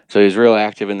 So he was real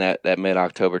active in that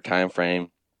mid-October time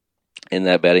frame, in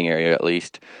that bedding area at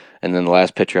least. And then the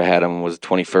last picture I had him was the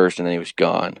 21st, and then he was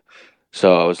gone.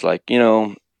 So I was like,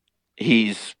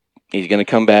 he's going to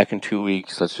come back in 2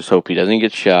 weeks. Let's just hope he doesn't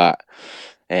get shot.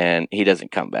 And he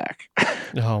doesn't come back.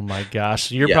 Oh my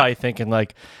gosh. You're probably thinking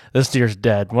like, this deer's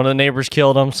dead. One of the neighbors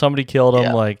killed him. Somebody killed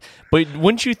him. Yeah. But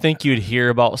wouldn't you think you'd hear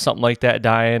about something like that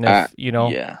dying if,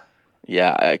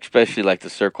 Yeah. Especially like the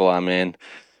circle I'm in,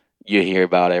 you hear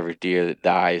about every deer that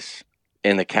dies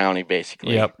in the county,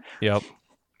 basically. Yep.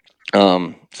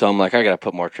 So I'm like, I got to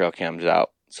put more trail cams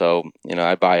out. So,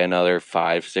 I buy another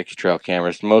 5-6 trail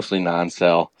cameras, mostly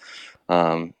non-cell.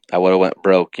 I would have went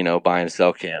broke, buying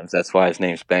cell cams. That's why his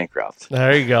name's Bankrupt.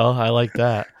 There you go. I like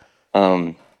that.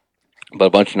 But a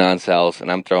bunch of non-cells,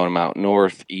 and I'm throwing them out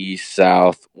north, east,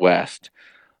 south, west.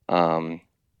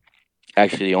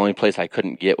 Actually, the only place I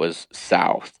couldn't get was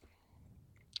south,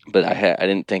 but I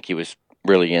didn't think he was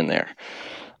really in there.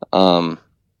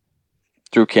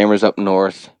 Threw cameras up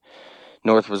north.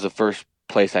 North was the first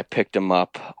place I picked him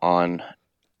up on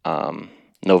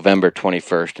November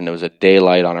 21st, and it was a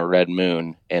daylight on a red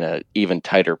moon in an even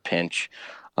tighter pinch,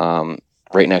 right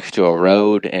next to a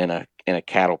road and a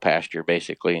cattle pasture.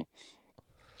 Basically,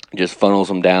 just funnels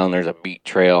them down. There's a beat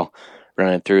trail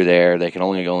running through there. They can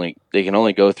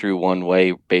only go through one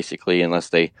way basically, unless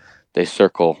they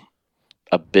circle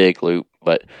a big loop.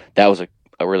 But that was a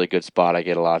really good spot. I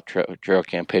get a lot of trail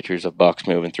cam pictures of bucks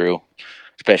moving through,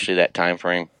 especially that time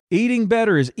frame. Eating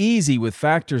better is easy with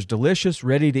Factor's delicious,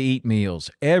 ready-to-eat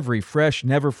meals. Every fresh,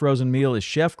 never-frozen meal is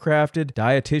chef-crafted,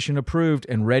 dietitian-approved,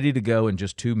 and ready to go in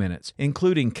just 2 minutes,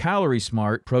 including Calorie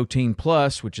Smart, Protein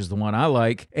Plus, which is the one I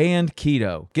like, and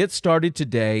Keto. Get started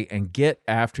today and get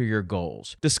after your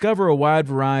goals. Discover a wide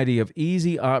variety of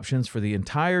easy options for the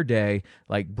entire day,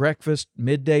 like breakfast,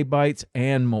 midday bites,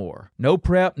 and more. No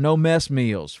prep, no mess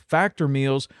meals. Factor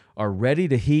meals are ready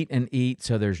to heat and eat,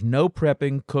 so there's no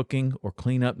prepping, cooking, or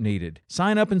cleanup needed.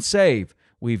 Sign up and save.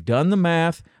 We've done the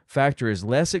math. Factor is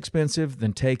less expensive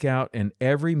than takeout, and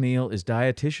every meal is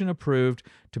dietitian approved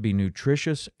to be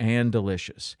nutritious and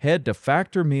delicious. Head to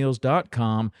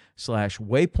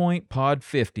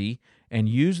factormeals.com/waypointpod50 and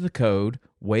use the code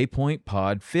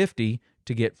waypointpod50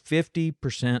 to get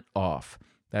 50% off.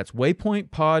 That's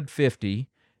waypointpod50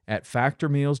 at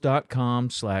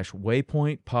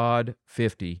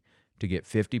factormeals.com/waypointpod50 to get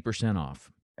 50%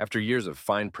 off. After years of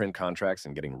fine print contracts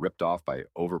and getting ripped off by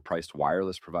overpriced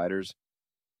wireless providers,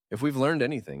 if we've learned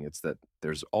anything, it's that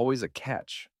there's always a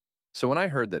catch. So when I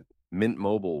heard that Mint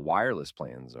Mobile wireless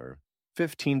plans are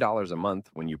 $15 a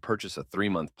month when you purchase a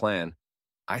 3-month plan,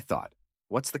 I thought,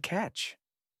 what's the catch?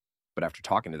 But after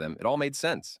talking to them, it all made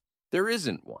sense. There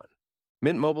isn't one.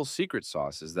 Mint Mobile's secret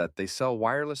sauce is that they sell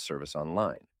wireless service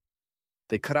online.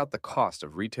 They cut out the cost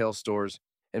of retail stores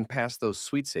and pass those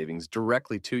sweet savings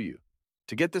directly to you.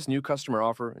 To get this new customer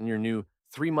offer and your new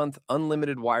 3-month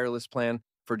unlimited wireless plan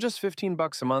for just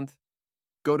 $15 a month,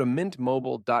 go to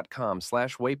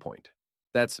mintmobile.com/waypoint.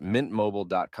 That's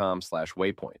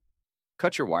mintmobile.com/waypoint.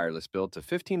 Cut your wireless bill to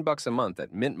 $15 a month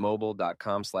at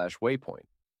mintmobile.com/waypoint.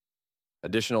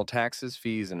 Additional taxes,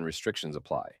 fees, and restrictions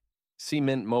apply. See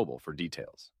Mint Mobile for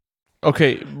details.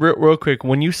 Okay, real quick,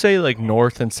 when you say like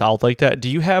north and south like that, do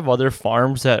you have other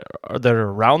farms that are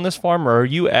around this farm, or are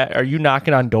you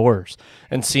knocking on doors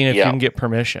and seeing if you can get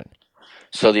permission?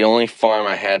 So the only farm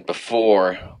I had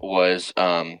before was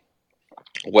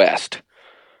west.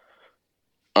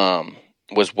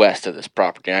 Was west of this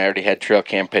property. I already had trail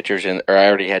cam pictures I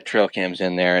already had trail cams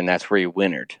in there, and that's where he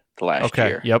wintered the last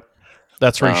year. Yep.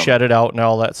 That's where he shed it out and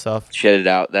all that stuff. Shed it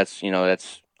out. That's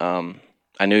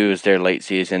I knew he was there late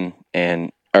season,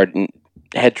 and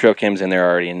had trail cams in there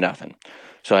already and nothing.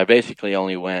 So I basically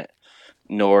only went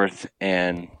north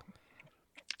and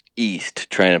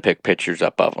east trying to pick pictures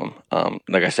up of them.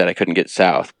 Like I said, I couldn't get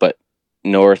south, but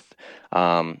north,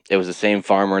 it was the same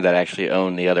farmer that actually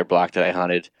owned the other block that I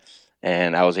hunted,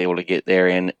 and I was able to get there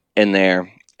in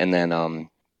there, and then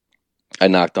I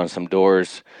knocked on some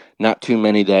doors. Not too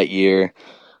many that year.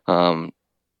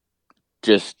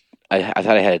 I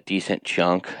thought I had a decent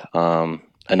chunk,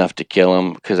 enough to kill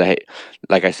him, because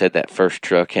like I said, that first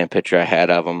trail cam picture I had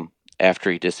of him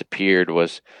after he disappeared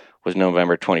was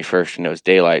November 21st, and it was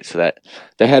daylight, so that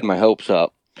had my hopes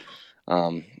up.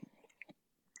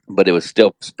 But it was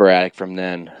still sporadic from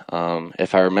then.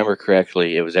 If I remember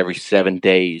correctly, it was every 7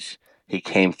 days he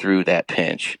came through that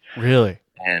pinch. Really?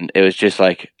 And it was just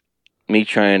like me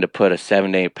trying to put a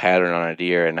 7-day pattern on a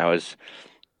deer, and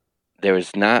there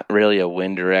was not really a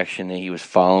wind direction that he was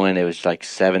following. It was like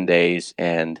 7 days,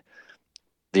 and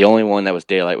the only one that was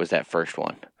daylight was that first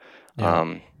one.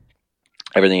 Yeah.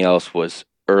 Everything else was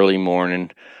early morning,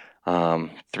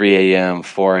 3 a.m.,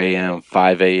 4 a.m.,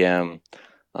 5 a.m.,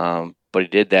 but he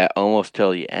did that almost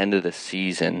till the end of the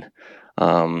season.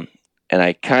 And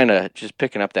I kind of, just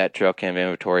picking up that trail cam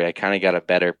inventory, I kind of got a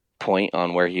better point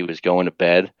on where he was going to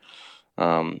bed.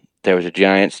 There was a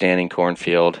giant standing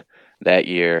cornfield that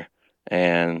year,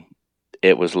 and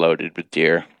it was loaded with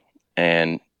deer.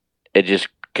 And he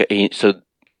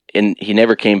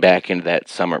never came back into that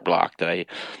summer block that I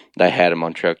had him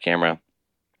on trail camera.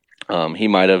 He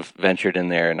might have ventured in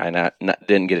there, and I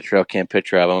didn't get a trail cam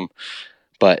picture of him,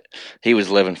 but he was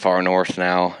living far north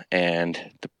now, and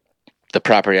the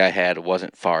property I had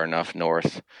wasn't far enough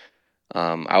north.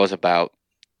 I was about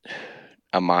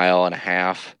 1.5 miles,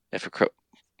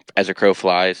 as a crow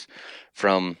flies,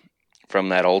 from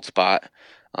that old spot,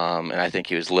 and I think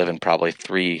he was living probably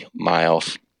 3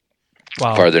 miles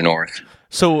Wow. farther north.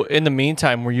 So in the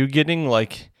meantime, were you getting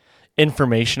like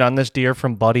information on this deer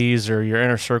from buddies or your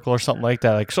inner circle or something like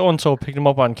that? Like so-and-so picked him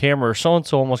up on camera or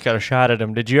so-and-so almost got a shot at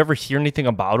him. Did you ever hear anything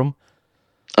about him?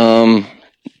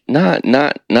 Not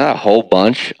a whole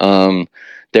bunch.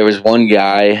 There was one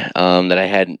guy that I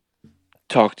had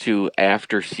talked to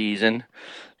after season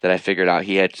that I figured out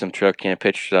he had some trail cam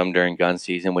pictures of him during gun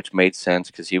season, which made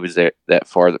sense because he was there that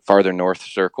farther north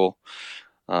circle.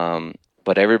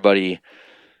 But everybody,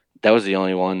 that was the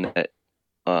only one that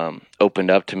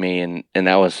opened up to me, and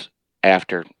that was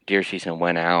after deer season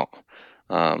went out.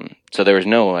 So there was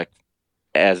no like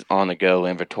as on the go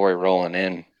inventory rolling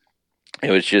in.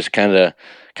 It was just kind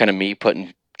of me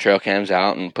putting trail cams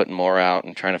out and putting more out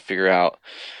and trying to figure out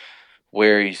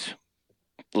where he's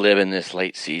living this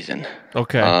late season.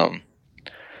 Okay.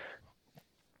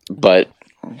 But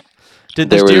did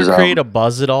this deer create a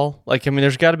buzz at all? Like, I mean,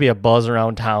 there's got to be a buzz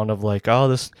around town of like, oh,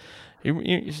 this,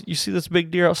 you see this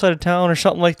big deer outside of town or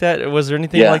something like that. Was there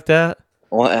anything like that?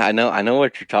 Well, I know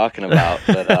what you're talking about,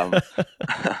 but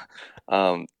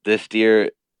this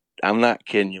deer, I'm not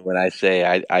kidding you when I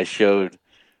say I showed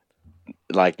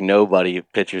like nobody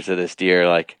pictures of this deer.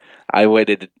 Like I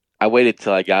waited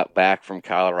till I got back from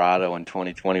Colorado in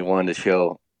 2021 to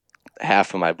show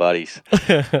half of my buddies.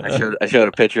 I showed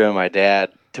a picture of my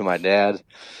dad,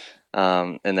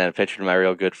 and then a picture to my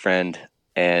real good friend,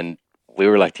 and we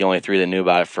were like the only three that knew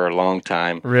about it for a long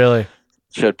time. Really?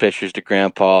 Showed pictures to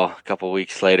Grandpa a couple of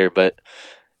weeks later, but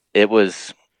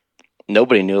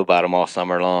nobody knew about him all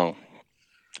summer long.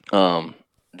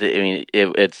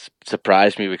 It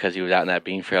surprised me because he was out in that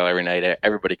bean trail every night.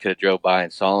 Everybody could have drove by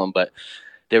and saw him, but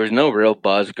there was no real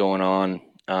buzz going on.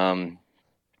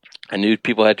 I knew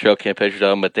people had trail cam pictures of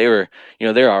them, but they're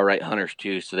all right hunters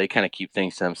too, so they kind of keep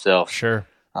things to themselves. Sure.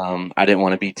 I didn't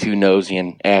want to be too nosy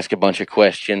and ask a bunch of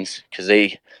questions because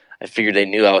I figured they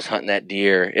knew I was hunting that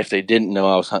deer. If they didn't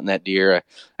know I was hunting that deer,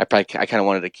 I kind of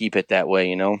wanted to keep it that way,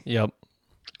 you know? Yep.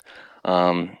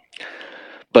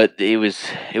 But it was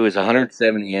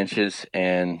 170 inches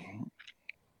and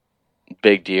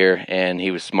big deer, and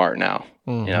he was smart now.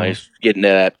 Mm-hmm. You know, he's getting to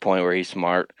that point where he's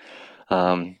smart.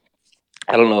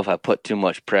 I don't know if I put too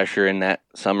much pressure in that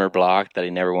summer block that he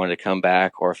never wanted to come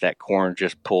back, or if that corn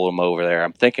just pulled him over there.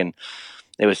 I'm thinking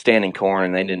it was standing corn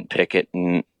and they didn't pick it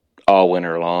all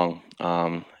winter long.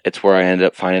 It's where I ended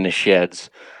up finding the sheds,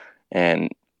 and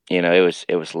you know,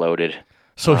 it was loaded.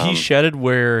 So he shedded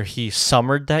where he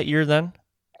summered that year then?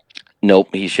 Nope,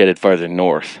 he shedded farther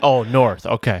north. Oh, north.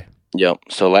 Okay. Yep.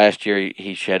 So last year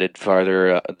he shedded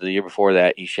farther. The year before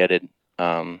that he shedded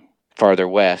farther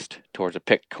west towards a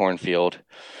picked cornfield,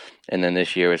 and then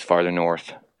this year is farther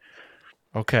north.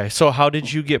 Okay. So how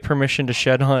did you get permission to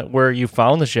shed hunt where you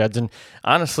found the sheds? And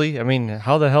honestly, I mean,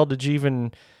 how the hell did you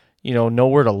even, know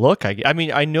where to look? I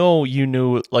mean, I know you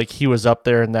knew like he was up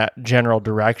there in that general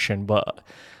direction, but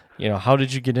how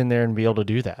did you get in there and be able to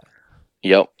do that?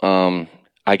 Yep.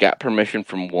 I got permission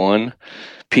from one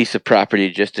piece of property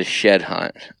just to shed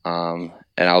hunt. And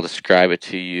I'll describe it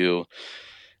to you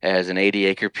as an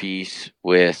 80-acre piece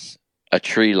with a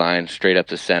tree line straight up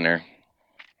the center.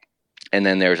 And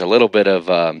then there's a little bit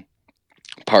of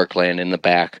parkland in the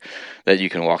back that you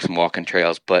can walk some walking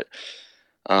trails. But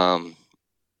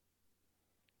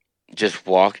just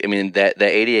walk. I mean, that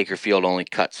 80-acre field only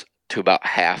cuts to about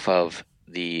half of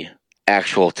the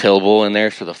actual tillable in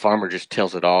there, so the farmer just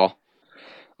tills it all.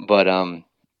 But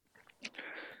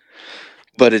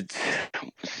it's,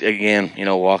 again,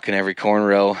 walking every corn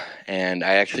row, and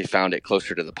I actually found it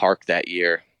closer to the park that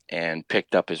year and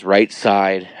picked up his right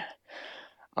side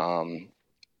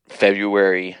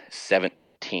February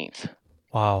 17th.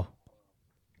 Wow.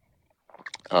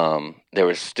 There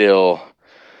was still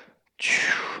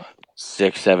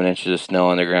 6-7 inches of snow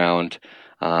on the ground.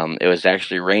 It was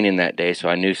actually raining that day, so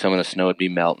I knew some of the snow would be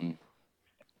melting.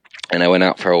 And I went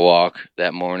out for a walk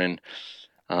that morning,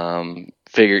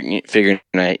 figuring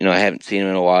I haven't seen him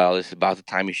in a while. This is about the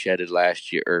time he shedded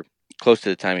last year, or close to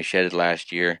the time he shedded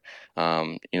last year.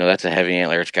 That's a heavy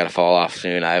antler. It's got to fall off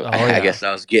soon. I guess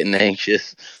I was getting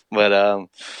anxious, but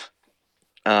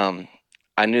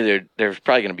I knew there was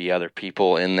probably going to be other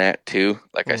people in that too.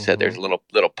 Like I said, there's a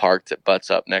little park that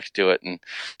butts up next to it, and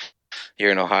here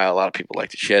in Ohio, a lot of people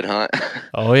like to shed hunt.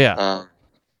 Oh yeah.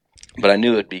 But I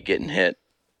knew it'd be getting hit,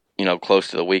 close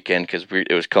to the weekend because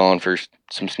it was calling for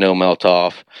some snow melt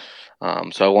off.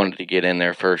 So I wanted to get in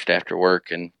there first after work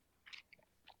and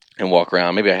walk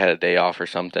around. Maybe I had a day off or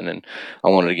something, and I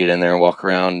wanted to get in there and walk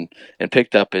around, and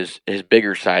picked up his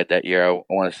bigger side that year. I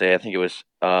want to say, I think it was,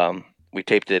 we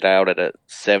taped it out at a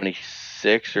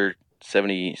 76 or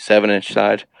 77 inch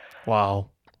side. Wow.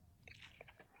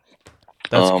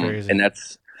 That's crazy. And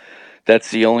that's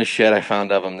the only shed I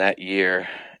found of him that year.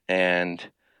 And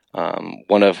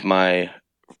one of my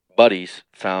buddies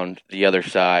found the other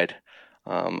side.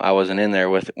 I wasn't in there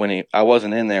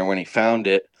when he found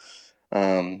it.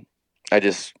 I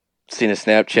just seen a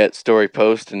Snapchat story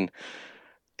post, and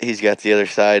he's got the other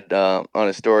side on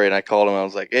his story. And I called him. I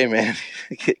was like, "Hey, man,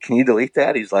 can you delete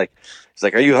that?" He's like,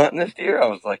 "Are you hunting this deer?" I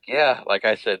was like, "Yeah." Like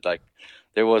I said, like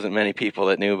there wasn't many people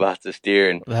that knew about this deer,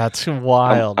 and That's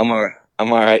wild. I'm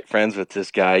all right friends with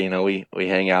this guy. You know, we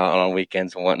hang out on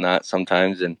weekends and whatnot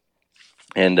sometimes, and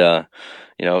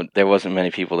you know, there wasn't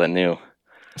many people that knew.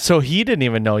 So he didn't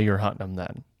even know you were hunting him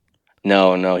then.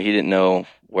 No, he didn't know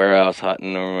where I was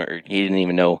hunting, or he didn't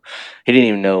even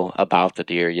know about the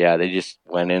deer. Yeah, they just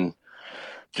went in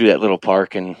through that little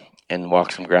park and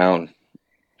walked some ground.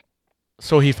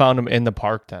 So he found him in the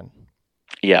park then.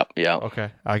 Yeah.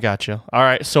 Okay, I got you. All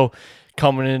right, so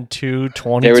coming into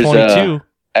 2022,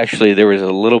 there was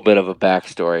a little bit of a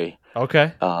backstory.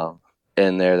 Okay.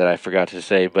 In there that I forgot to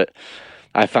say, but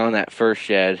I found that first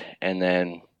shed, and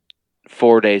then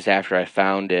 4 days after I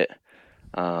found it,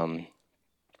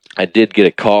 I did get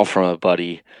a call from a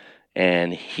buddy,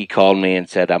 and he called me and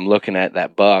said, "I'm looking at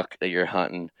that buck that you're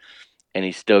hunting, and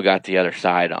he's still got the other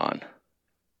side on."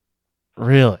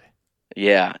 Really?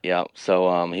 Yeah.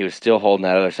 So he was still holding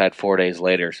that other side 4 days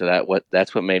later. So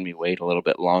that's what made me wait a little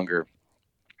bit longer,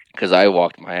 because I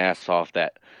walked my ass off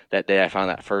that day I found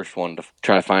that first one to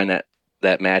try to find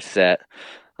that match set.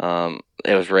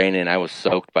 It was raining. I was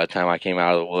soaked by the time I came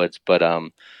out of the woods, but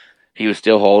he was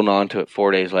still holding on to it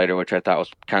 4 days later, which I thought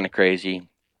was kind of crazy.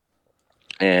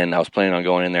 And I was planning on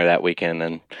going in there that weekend,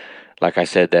 and like I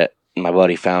said, that my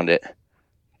buddy found it.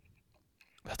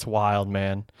 That's wild,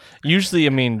 man. Usually, I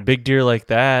mean, big deer like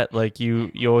that, like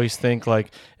you always think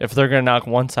like if they're gonna knock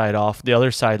one side off, the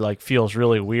other side like feels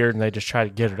really weird, and they just try to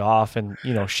get it off and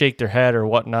shake their head or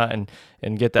whatnot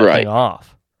and get that thing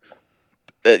off.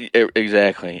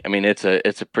 Exactly. I mean, it's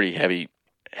a pretty heavy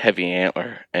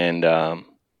antler, and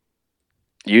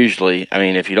usually, I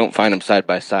mean, if you don't find them side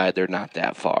by side, they're not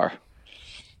that far.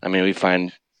 I mean, we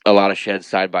find a lot of sheds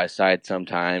side by side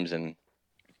sometimes, and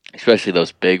especially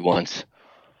those big ones.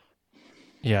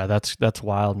 Yeah, that's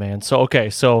wild, man. So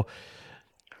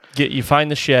you find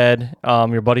the shed,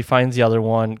 your buddy finds the other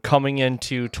one. Coming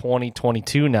into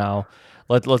 2022 now,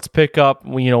 let's pick up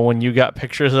when you got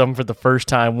pictures of him for the first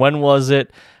time. When was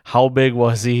it? How big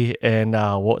was he? And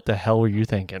what the hell were you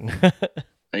thinking?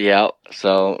 Yeah,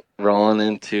 so rolling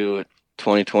into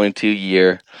 2022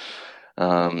 year,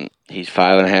 he's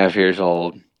 5.5 years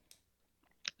old.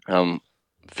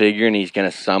 Figuring he's going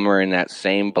to summer in that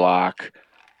same block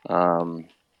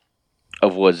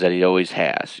of woods that he always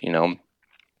has,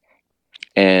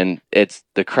 and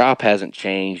the crop hasn't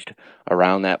changed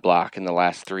around that block in the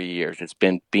last 3 years. It's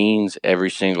been beans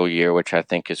every single year, which I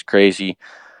think is crazy.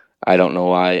 I don't know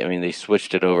why. I mean, they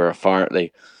switched it over a farm.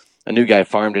 A new guy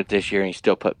farmed it this year, and he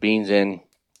still put beans in.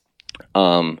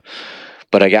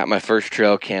 But I got my first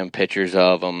trail cam pictures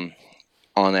of them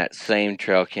on that same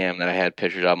trail cam that I had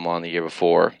pictures of them on the year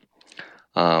before.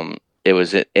 It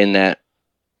was in that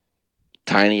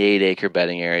tiny 8-acre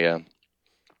bedding area,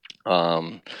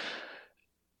 around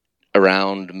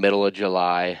middle of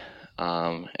July,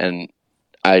 and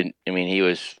I mean he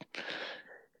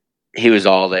was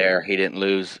all there. He didn't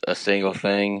lose a single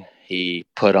thing. He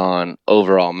put on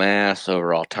overall mass,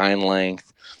 overall tine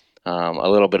length, a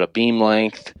little bit of beam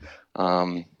length,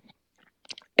 and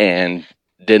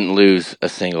didn't lose a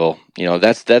single.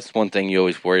 That's one thing you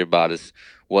always worry about is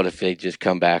what if they just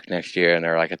come back next year and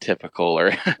they're like a typical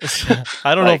or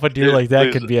I don't know if a deer like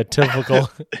that could be a typical.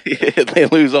 They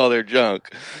lose all their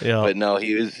junk. Yeah. But no,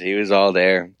 he was all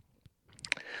there.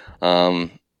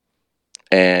 And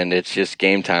it's just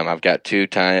game time. I've got 2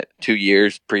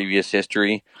 years previous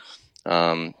history,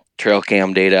 trail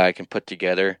cam data I can put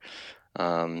together,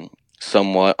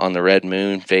 somewhat on the red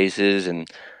moon phases, and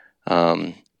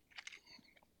my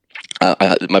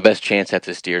best chance at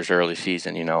this deer's early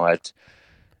season.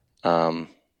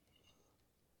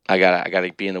 I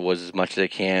gotta be in the woods as much as I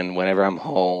can whenever I'm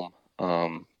home,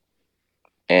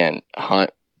 and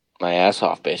hunt my ass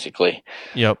off, basically.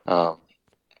 Yep.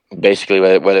 Basically,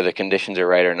 whether the conditions are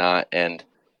right or not, and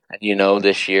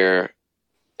this year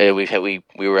we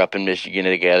were up in Michigan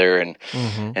together, and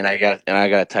Mm-hmm. and I got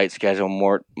a tight schedule,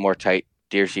 more tight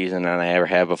deer season than I ever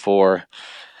had before.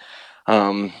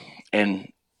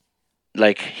 And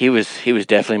like he was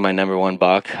definitely my number one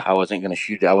buck. I wasn't gonna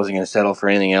shoot. I wasn't gonna settle for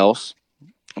anything else.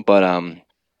 But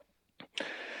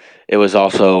it was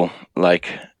also like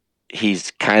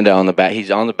he's kind of on the back.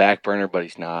 He's on the back burner, but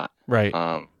he's not. Right.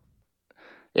 I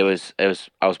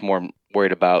was more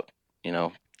worried about,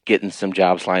 getting some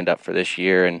jobs lined up for this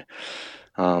year and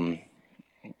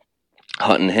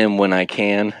hunting him when I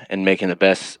can and making the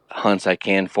best hunts I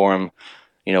can for him,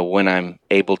 when I'm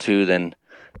able to, than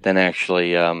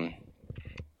actually,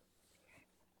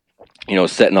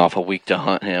 setting off a week to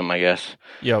hunt him, I guess.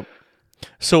 Yep.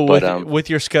 So with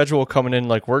your schedule coming in,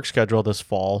 like work schedule this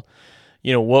fall,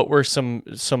 what were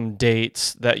some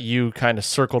dates that you kind of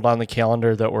circled on the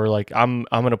calendar that were like, I'm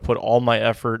going to put all my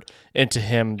effort into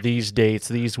him these dates,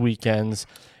 these weekends,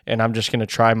 and I'm just going to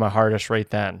try my hardest right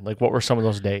then? Like, what were some of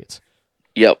those dates?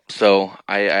 Yep. So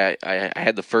I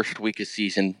had the first week of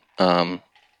season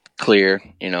clear.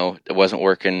 It wasn't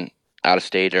working out of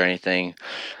state or anything.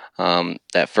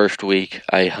 That first week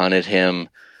I hunted him.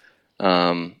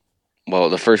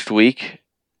 The first week,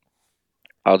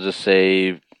 I'll just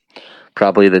say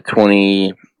probably the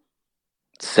 27th,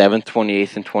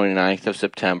 28th, and 29th of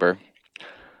September.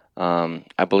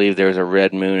 I believe there was a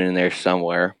red moon in there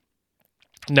somewhere.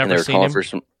 Never seen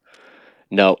him?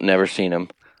 No, never seen him.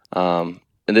 And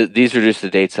these are just the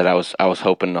dates that I was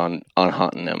hoping on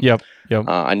hunting him. Yep.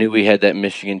 I knew we had that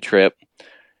Michigan trip,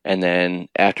 and then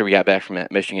after we got back from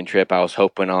that Michigan trip, I was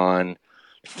hoping on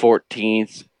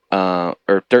 14th, or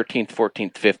 13th,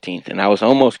 14th, 15th, and I was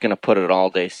almost going to put it all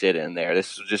day sit in there.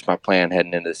 This was just my plan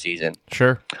heading into the season.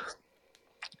 Sure.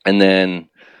 And then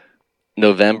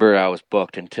November, I was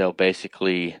booked until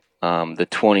basically the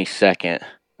 22nd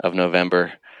of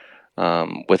November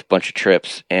with a bunch of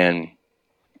trips, and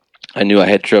I knew I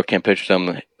had trail cam pictures of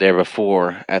them there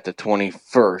before at the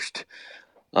 21st.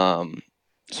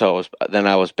 So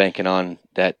I was banking on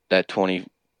that 21st,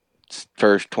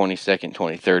 22nd,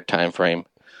 23rd time frame.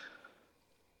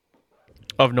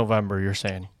 Of November, you're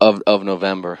saying? Of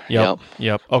November. Yep.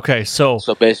 Okay, so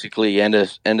basically end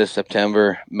of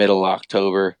September, middle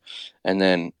October, and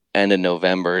then end of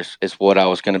November is what I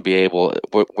was going to be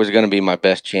was going to be my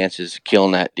best chances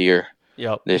killing that deer.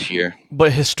 Yep. This year.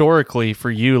 But historically for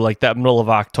you, like that middle of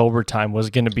October time was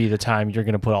going to be the time you're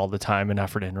going to put all the time and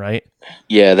effort in, right?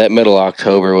 Yeah, that middle of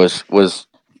October was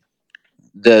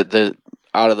the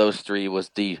out of those three was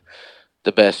the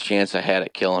best chance I had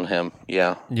at killing him.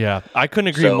 Yeah. Yeah, I couldn't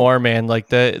agree more, man. Like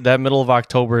that middle of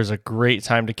October is a great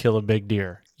time to kill a big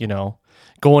deer,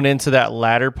 Going into that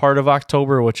latter part of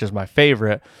October, which is my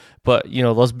favorite, but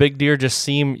those big deer just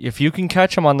seem, if you can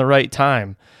catch them on the right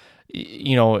time,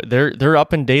 they're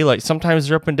up in daylight. Sometimes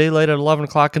they're up in daylight at 11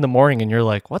 o'clock in the morning, and you're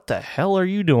like, what the hell are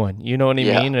you doing? You know what I mean?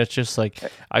 And it's just like,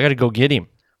 I got to go get him.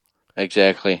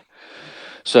 Exactly.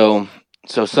 So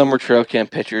summer trail cam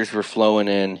pictures were flowing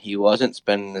in. He wasn't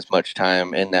spending as much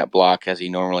time in that block as he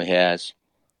normally has.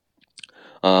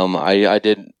 I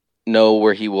didn't know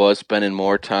where he was spending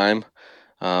more time.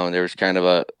 There was kind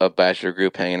of a bachelor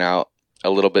group hanging out a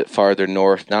little bit farther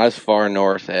north, not as far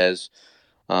north as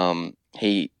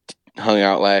he hung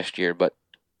out last year, but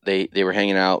they were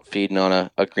hanging out, feeding on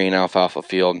a green alfalfa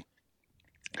field,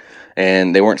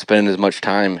 and they weren't spending as much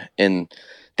time in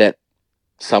that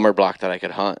summer block that I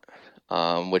could hunt,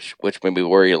 which made me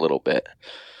worry a little bit.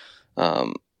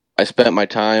 I spent my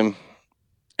time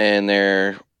in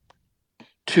there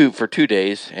for 2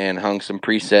 days and hung some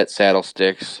preset saddle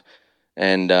sticks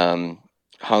and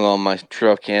hung on my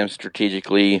trail cam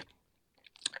strategically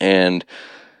and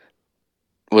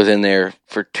was in there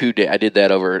for 2 days. I did that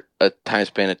over a time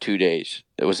span of 2 days.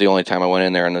 It was the only time I went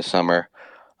in there in the summer.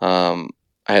 I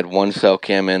had one cell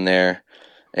cam in there,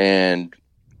 and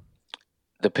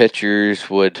the pictures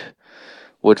would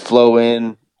flow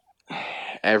in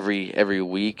every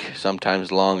week,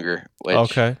 sometimes longer.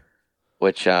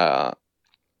 Which I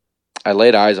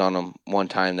laid eyes on him one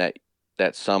time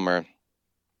that summer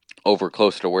over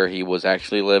close to where he was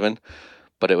actually living,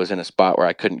 but it was in a spot where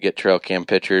I couldn't get trail cam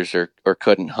pictures or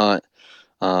couldn't hunt.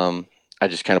 I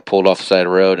just kind of pulled off the side of the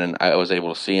road, and I was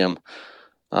able to see him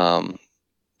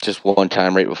just one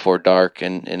time right before dark,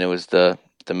 and it was the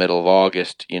middle of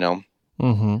August,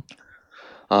 Mm-hmm.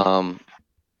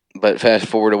 But fast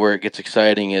forward to where it gets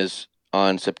exciting is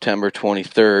on September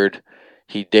 23rd,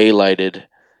 he daylighted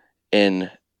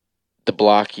in the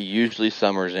block he usually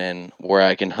summers in where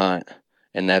I can hunt,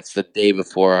 and that's the day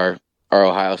before our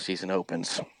Ohio season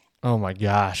opens. Oh my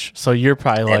gosh. So you're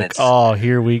probably like, oh,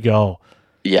 here we go.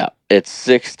 Yeah, it's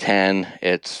 6:10.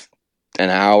 It's an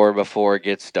hour before it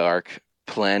gets dark,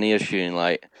 plenty of shooting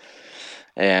light,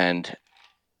 and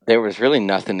there was really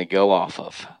nothing to go off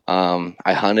of.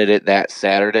 I hunted it that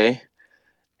Saturday,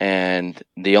 and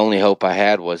the only hope I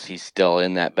had was he's still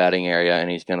in that bedding area and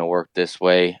he's going to work this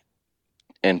way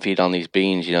and feed on these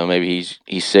beans. Maybe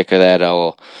he's sick of that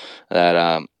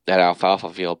alfalfa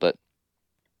field, but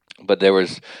But that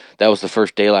was the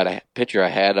first daylight picture I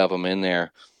had of him in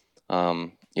there.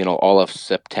 All of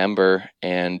September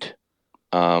and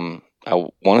I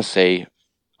want to say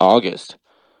August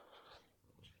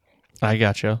I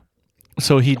gotcha.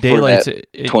 So he for daylights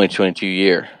that 2022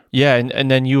 year. Yeah,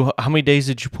 and then how many days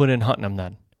did you put in hunting him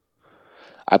then?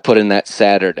 I put in that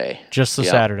Saturday. Just the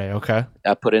Yep. Saturday, okay.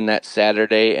 I put in that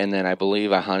Saturday, and then I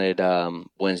believe I hunted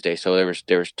Wednesday. So there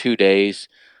was 2 days,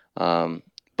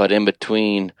 but in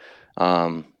between,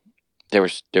 there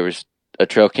was a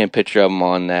trail cam picture of him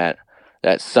on that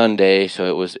Sunday.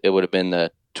 So it would have been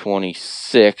the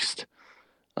 26th,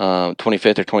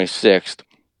 25th or 26th,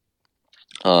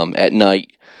 at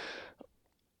night,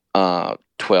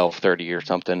 12:30 or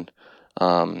something,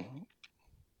 and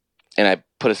I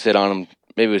put a sit on him.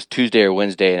 Maybe it was Tuesday or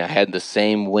Wednesday, and I had the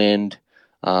same wind.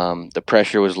 The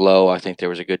pressure was low. I think there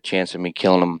was a good chance of me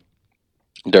killing him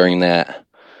during that.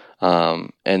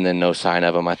 And then no sign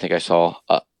of him. I think I saw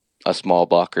a small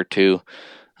buck or two,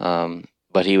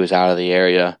 but he was out of the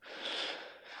area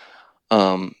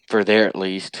for there at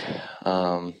least.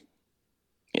 And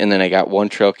then I got one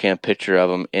trail cam picture of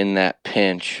him in that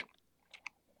pinch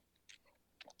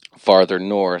farther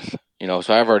north.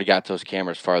 So I've already got those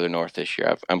cameras farther north this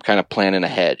year. I'm kind of planning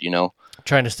ahead,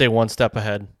 Trying to stay one step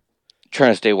ahead.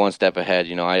 Trying to stay one step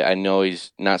ahead. I know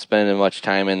he's not spending much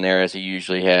time in there as he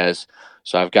usually has.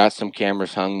 So I've got some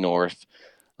cameras hung north,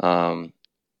 and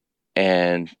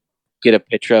get a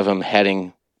picture of him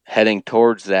heading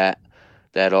towards that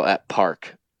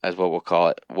park, as what we'll call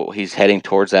it. Well, he's heading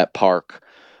towards that park.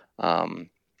 September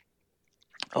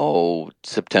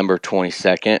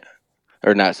 22nd.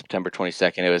 Or not September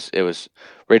 22nd. It was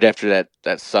right after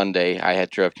that Sunday. I had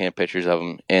trail cam pictures of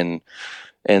him in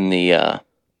the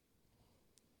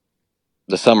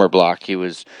summer block. He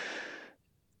was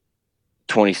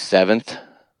 27th,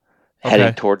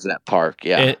 heading towards that park.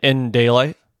 Yeah. In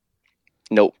daylight?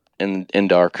 Nope. In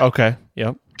dark. Okay.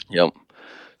 Yep.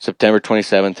 September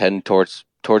 27th, heading towards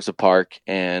the park,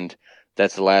 and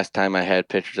that's the last time I had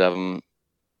pictures of him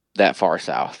that far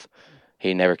south.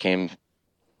 He never came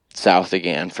south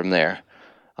again from there.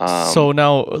 So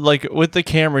now, like with the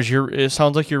cameras, it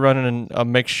sounds like you're running a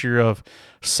mixture of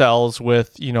cells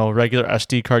with regular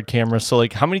SD card cameras. So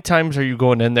like, how many times are you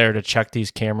going in there to check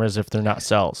these cameras if they're not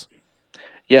cells?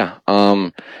 Yeah.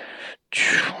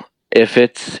 If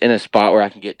it's in a spot where I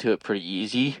can get to it pretty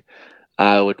easy,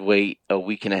 I would wait a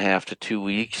week and a half to 2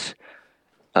 weeks,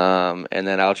 and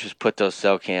then I'll just put those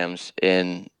cell cams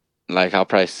in. Like, I'll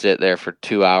probably sit there for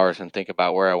 2 hours and think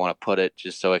about where I want to put it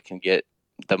just so I can get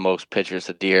the most pictures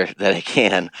of deer that I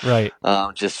can. Right.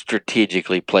 Just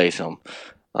strategically place them.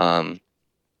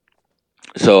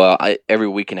 So every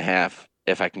week and a half,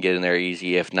 if I can get in there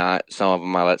easy. If not, some of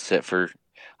them I let sit for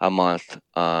a month.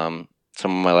 Some of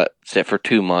them I let sit for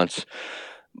 2 months.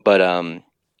 But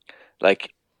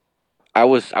like, I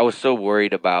was so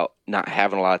worried about not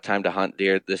having a lot of time to hunt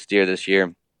deer this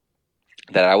year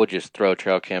that I would just throw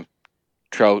trail cams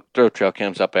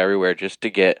up everywhere just to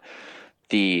get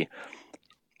the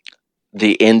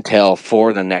intel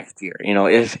for the next year.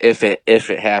 If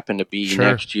it happened to be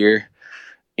next year,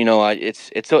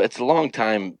 it's a long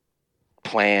time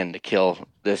plan to kill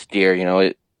this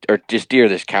deer. Or just deer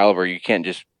this caliber. You can't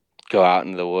just go out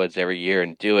into the woods every year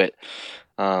and do it.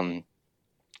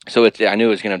 So I knew it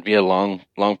was going to be a long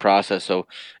process. So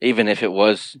even if it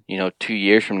was 2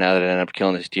 years from now that I ended up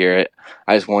killing this deer,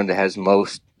 I just wanted to have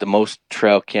the most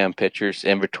trail cam pictures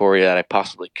inventory that I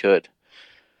possibly could.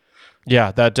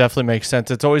 Yeah, that definitely makes sense.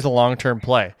 It's always a long-term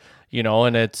play,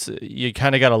 and it's, you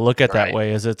kind of got to look at that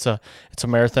way as it's a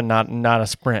marathon, not a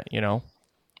sprint,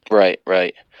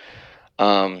 Right.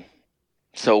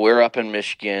 So we're up in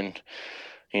Michigan.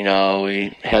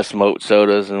 We have some oat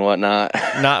sodas and whatnot.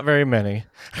 Not very many.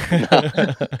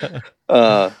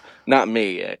 Not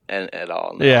me at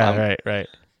all. No. Yeah, right.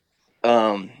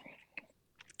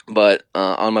 But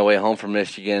on my way home from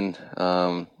Michigan,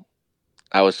 I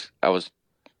was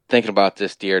thinking about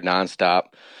this deer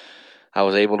nonstop. I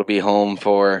was able to be home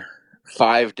for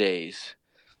 5 days,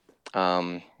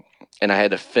 and I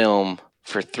had to film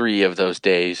for 3 of those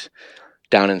days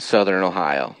down in southern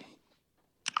Ohio.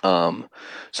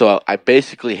 So I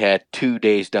basically had 2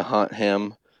 days to hunt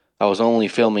him. I was only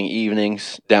filming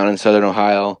evenings down in southern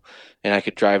Ohio, and I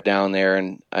could drive down there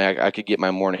and I could get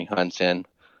my morning hunts in.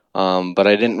 But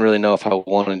I didn't really know if I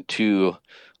wanted to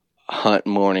hunt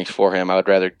mornings for him. I would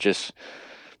rather just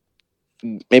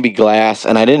maybe glass,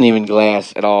 and I didn't even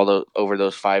glass at all over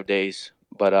those 5 days.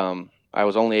 But I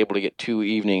was only able to get 2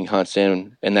 evening hunts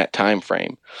in that time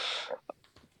frame.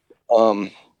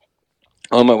 On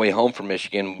my way home from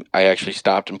Michigan, I actually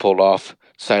stopped and pulled off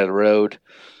the side of the road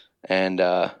and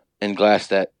glass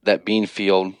that bean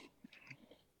field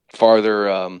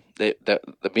farther.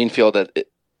 The bean field that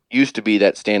it used to be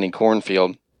that standing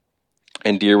cornfield,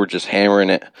 and deer were just hammering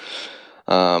it.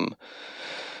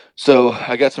 So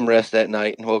I got some rest that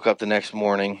night and woke up the next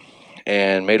morning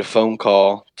and made a phone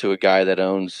call to a guy that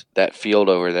owns that field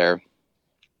over there.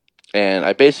 And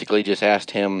I basically just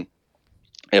asked him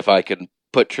if I could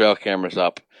put trail cameras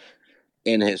up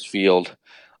in his field.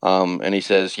 And he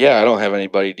says, yeah, I don't have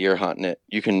anybody deer hunting it.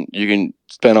 You can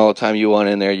spend all the time you want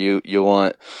in there. You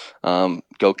want,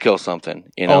 go kill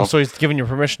something, you know? Oh, so he's giving you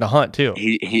permission to hunt too.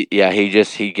 He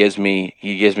gives me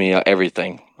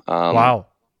everything. Wow.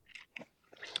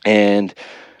 And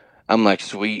I'm like,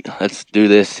 sweet, let's do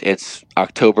this. It's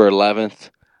October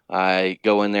 11th. I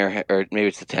go in there, or maybe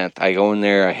it's the 10th. I go in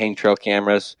there, I hang trail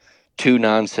cameras, 2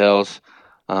 non-cells,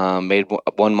 made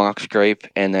one mock scrape,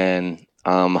 and then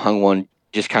hung one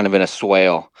just kind of in a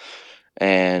swale,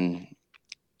 and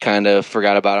kind of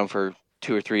forgot about them for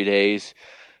 2 or 3 days.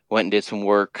 Went and did some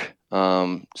work,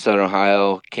 Southern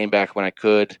Ohio, came back when I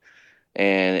could,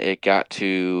 and it got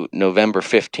to November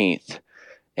 15th.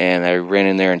 And I ran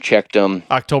in there and checked them.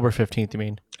 October 15th, you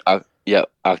mean? Yep,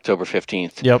 October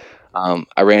 15th. Yep.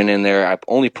 I ran in there. I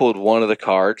only pulled one of the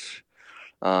cards,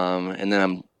 and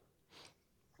then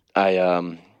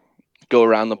I go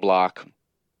around the block,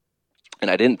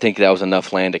 and I didn't think that was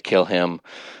enough land to kill him.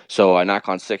 So I knock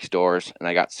on 6 doors, and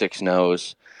I got 6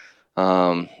 no's.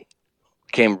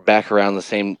 Came back around the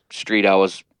same street I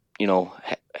was,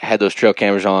 had those trail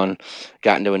cameras on,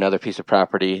 got into another piece of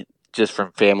property just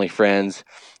from family friends.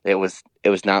 It was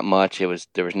not much.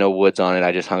 There was no woods on it.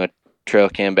 I just hung a trail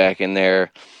cam back in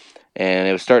there, and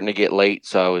it was starting to get late,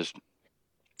 so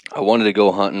I wanted to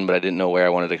go hunting, but I didn't know where I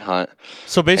wanted to hunt.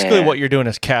 So basically what you're doing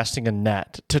is casting a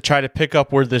net to try to pick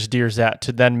up where this deer's at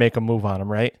to then make a move on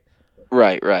him, right?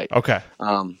 Right. Okay.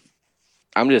 A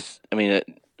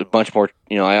bunch more,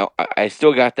 I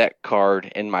still got that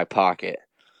card in my pocket.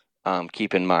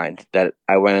 Keep in mind that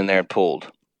I went in there and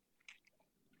pulled,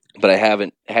 but I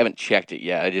haven't checked it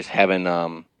yet. I just haven't.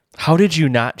 How did you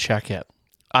not check it?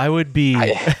 I would be,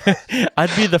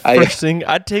 I'd be the first thing.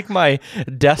 I'd take my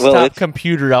desktop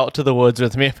computer out to the woods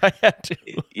with me if I had to.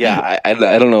 Yeah, I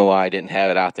don't know why I didn't have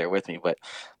it out there with me, but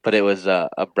it was a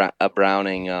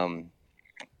Browning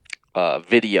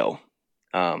video.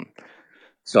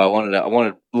 So I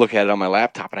wanted to look at it on my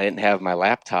laptop, and I didn't have my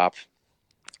laptop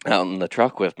out in the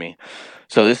truck with me.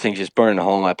 So this thing's just burning a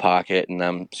hole in my pocket, and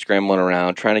I'm scrambling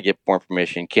around trying to get more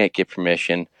permission. Can't get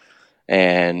permission,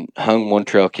 and hung one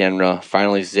trail camera.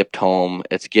 Finally zipped home.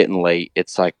 It's getting late.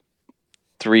 It's like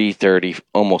 3:30,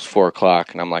 almost 4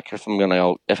 o'clock, and I'm like, if I'm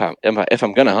gonna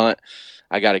hunt,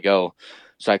 I gotta go.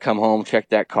 So I come home, check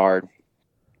that card,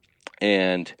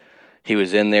 and he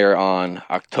was in there on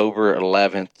October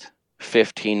 11th,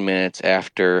 15 minutes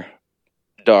after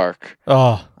dark.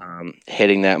 Oh,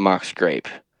 hitting that mock scrape.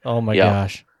 Oh my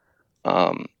gosh.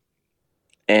 And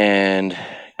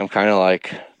I'm kind of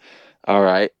like, all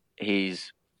right,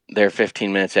 he's there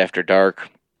 15 minutes after dark.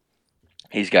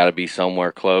 He's got to be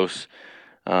somewhere close.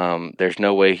 There's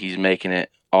no way he's making it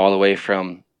all the way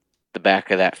from the back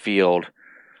of that field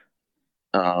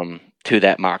to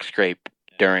that mock scrape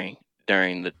during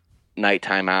the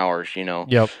nighttime hours,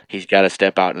 Yep. He's got to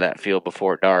step out in that field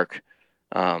before dark.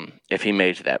 If he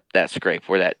made that scrape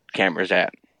where that camera's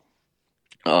at.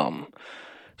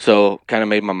 So kind of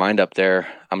made my mind up there.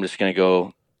 I'm just going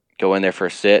to go in there for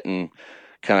a sit and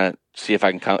kind of see if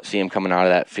I can see him coming out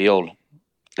of that field,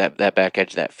 that back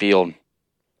edge of that field,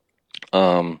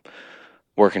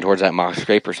 working towards that mock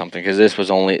scrape or something. Cause it's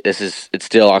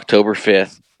still October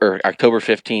 5th or October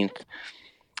 15th.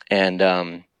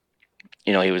 And,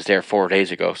 he was there 4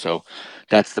 days ago. So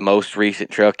that's the most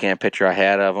recent trail cam picture I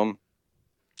had of him.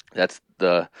 That's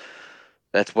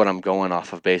what I'm going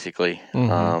off of, basically.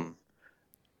 Mm-hmm.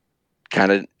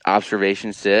 Kind of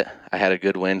observation sit. I had a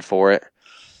good wind for it,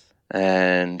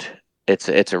 and it's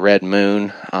a red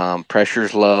moon.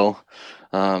 Pressure's low.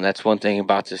 That's one thing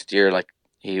about this deer. Like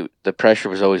the pressure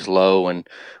was always low, and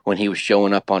when he was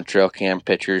showing up on trail cam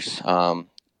pictures, they're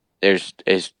on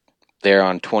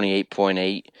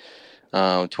 28.8,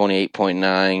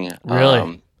 28.9.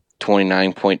 Really.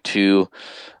 29.2.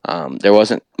 There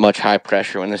wasn't much high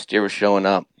pressure when this deer was showing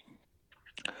up.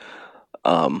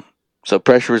 So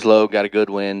pressure was low, got a good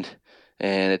wind,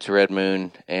 and it's a red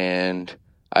moon, and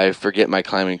I forget my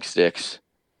climbing sticks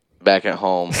back at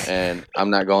home, and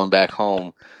I'm not going back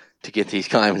home to get these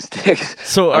climbing sticks.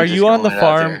 So are you on the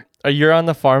farm? You're on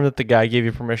the farm that the guy gave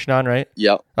you permission on, right?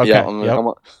 Yep. Okay. Yep.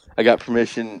 I got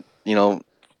permission,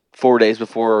 4 days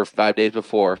before or 5 days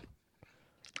before.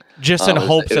 Just in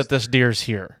hopes that this deer's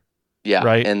here. Yeah,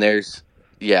 right? and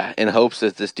in hopes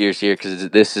that this deer's here, because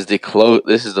this is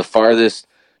the farthest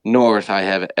north I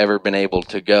have ever been able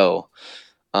to go,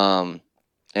 and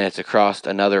it's across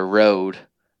another road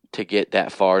to get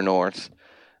that far north.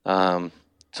 So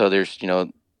there's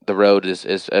the road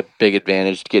is a big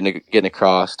advantage to getting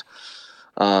across.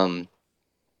 But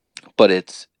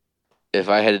if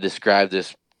I had to describe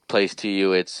this place to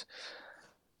you, it's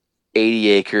 80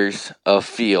 acres of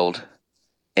field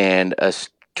and a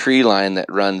tree line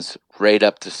that runs right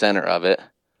up the center of it.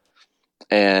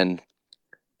 And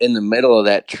in the middle of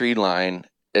that tree line,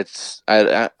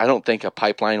 I don't think a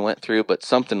pipeline went through, but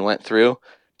something went through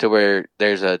to where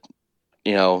there's a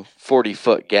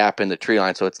 40-foot gap in the tree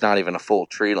line, so it's not even a full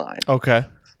tree line. Okay.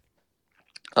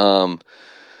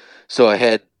 So I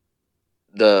had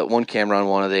the one camera on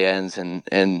one of the ends and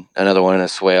another one in a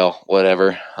swale,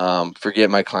 whatever. Forget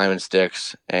my climbing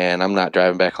sticks, and I'm not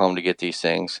driving back home to get these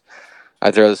things.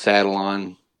 I throw the saddle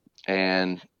on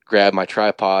and grab my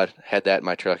tripod, had that in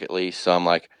my truck at least. So I'm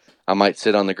like, I might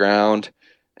sit on the ground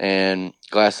and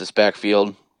glass this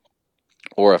backfield,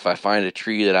 or if I find a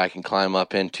tree that I can climb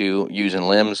up into using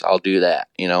limbs, I'll do that,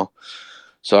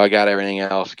 So I got everything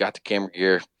else, got the camera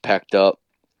gear packed up,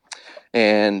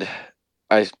 and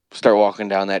I start walking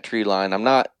down that tree line. I'm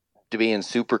not being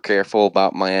super careful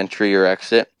about my entry or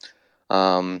exit.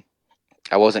 I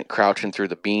wasn't crouching through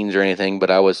the beans or anything, but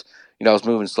I was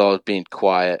moving slow. I was being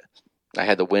quiet. I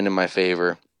had the wind in my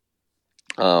favor.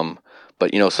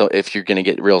 But so if you're going to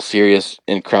get real serious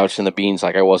and crouch in the beans,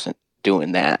 like I wasn't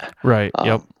doing that. Right.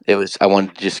 Yep. I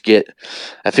wanted to just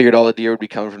I figured all the deer would be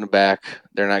coming from the back.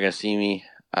 They're not going to see me.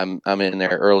 I'm in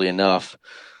there early enough,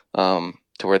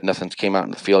 to where nothing's came out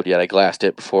in the field yet. I glassed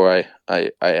it before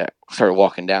I started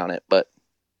walking down it, but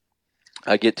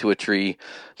I get to a tree,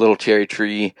 little cherry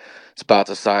tree. It's about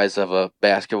the size of a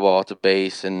basketball at the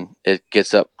base, and it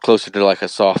gets up closer to like a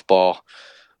softball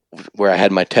where I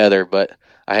had my tether, but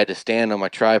I had to stand on my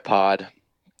tripod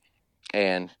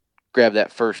and grab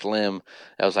that first limb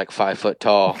that was like 5 foot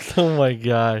tall. Oh my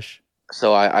gosh.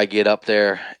 So I get up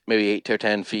there maybe 8 to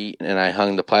 10 feet, and I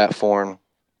hung the platform,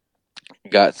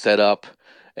 got set up.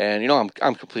 And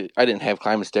I'm complete. I didn't have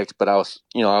climbing sticks, but I was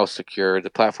secure. The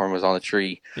platform was on the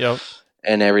tree, Yep,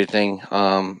 and everything.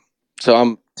 So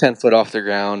I'm 10 foot off the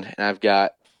ground, and I've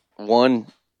got one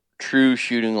true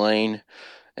shooting lane,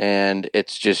 and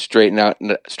it's just straight out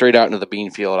into the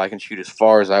bean field. I can shoot as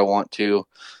far as I want to.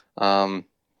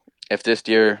 If this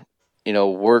deer,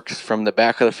 works from the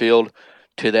back of the field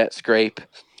to that scrape,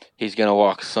 he's gonna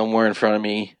walk somewhere in front of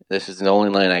me. This is the only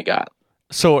lane I got.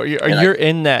 So you're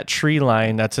in that tree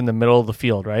line that's in the middle of the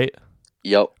field, right?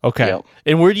 Yep. Okay. Yep.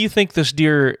 And where do you think this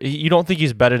deer, you don't think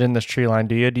he's bedded in this tree line,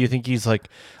 do you? Do you think he's like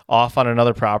off on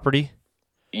another property?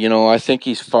 I think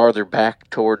he's farther back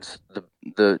towards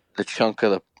the chunk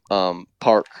of the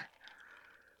park.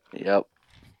 Yep.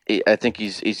 I think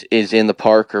he's in the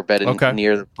park or bedded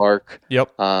near the park.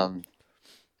 Yep.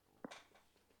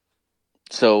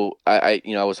 So I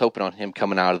was hoping on him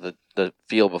coming out of the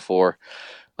field before,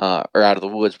 or out of the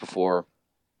woods before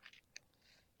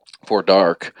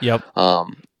dark. Yep.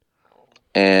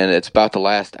 And it's about the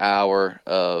last hour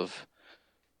of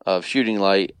shooting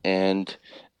light, and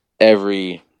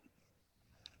every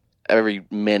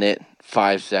minute,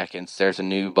 5 seconds, there's a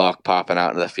new buck popping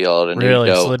out into the field. Really?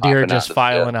 So the deer just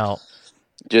filing out.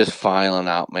 Just filing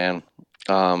out, man.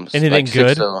 Anything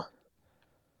good?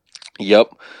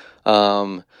 Yep.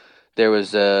 There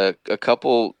was a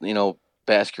couple,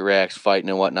 basket racks fighting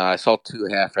and whatnot. I saw 2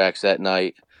 half racks that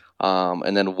night,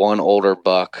 and then one older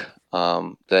buck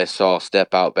that I saw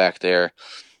step out back there.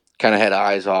 Kind of had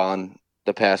eyes on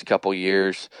the past couple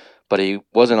years, but he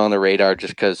wasn't on the radar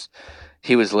just because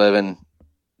he was living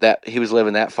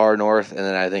that far north, and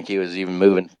then I think he was even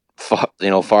moving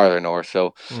farther north.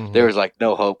 So there was like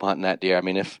no hope hunting that deer. I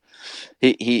mean, if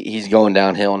he's going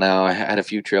downhill now. I had a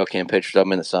few trail cam pictures of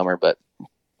him in the summer, but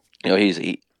it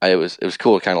was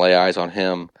cool to kind of lay eyes on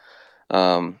him.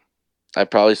 I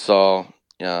probably saw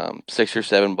 6 or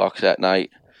 7 bucks that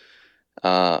night,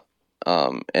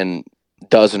 and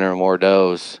dozen or more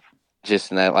does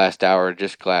just in that last hour,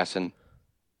 just glassing.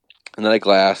 And then I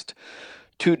glassed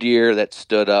 2 deer that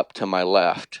stood up to my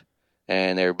left,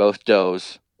 and they were both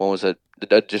does. One was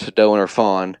just a doe and her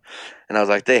fawn, and I was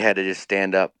like, they had to just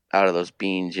stand up out of those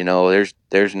beans.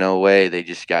 There's no way. They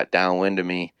just got downwind of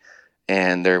me,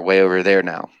 and they're way over there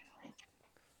now.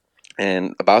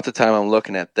 And about the time I'm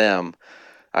looking at them,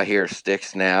 I hear a stick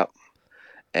snap,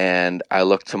 and I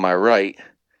look to my right,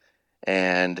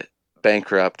 and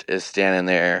Bankrupt is standing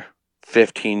there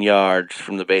 15 yards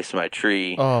from the base of my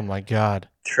tree. Oh my God.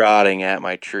 Trotting at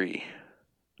my tree.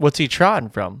 What's he trotting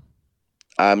from?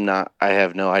 I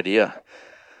have no idea.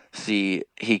 See,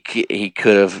 he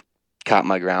could have caught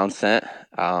my ground scent.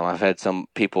 I've had some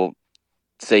people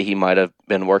say he might have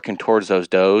been working towards those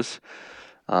does,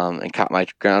 and caught my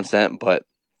ground scent. But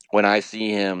when I see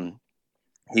him,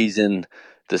 he's in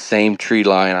the same tree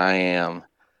line I am,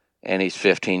 and he's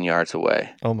 15 yards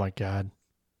away. Oh my God.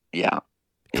 Yeah.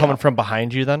 Coming from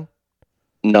behind you then?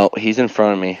 No, he's in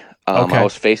front of me. Okay. I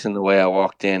was facing the way I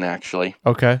walked in, actually.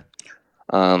 Okay.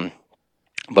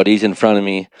 But he's in front of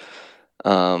me.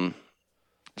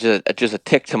 Just a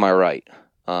tick to my right.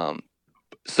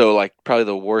 So like probably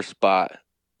the worst spot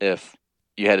if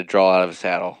you had to draw out of a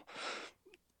saddle.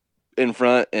 In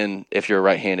front, and if you're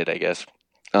right-handed, I guess.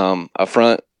 Up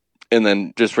front, and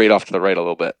then just right off to the right a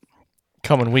little bit.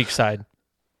 Coming weak side.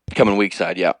 Coming weak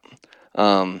side, yeah.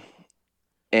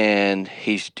 And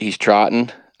he's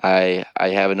trotting. I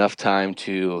have enough time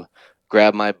to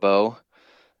grab my bow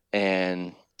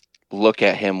and look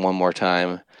at him one more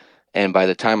time. And by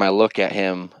the time I look at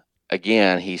him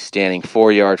again, he's standing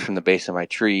 4 yards from the base of my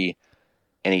tree,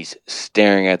 and he's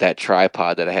staring at that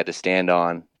tripod that I had to stand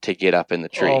on to get up in the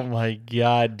tree. Oh my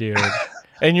God, dude.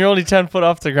 And you're only 10 foot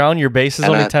off the ground? Your base is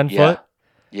only 10 foot?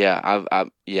 Yeah,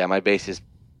 my base is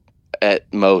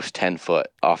at most 10 foot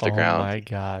off the ground. Oh my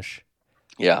gosh.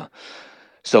 Yeah.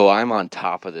 So I'm on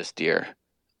top of this deer,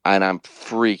 and I'm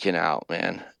freaking out,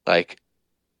 man. Like,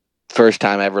 first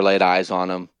time I ever laid eyes on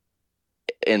him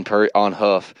on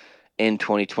hoof in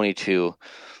 2022.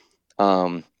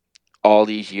 All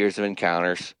these years of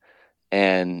encounters,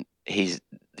 and he's,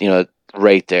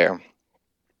 right there,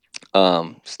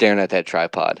 staring at that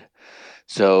tripod.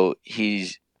 So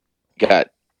he's got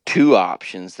two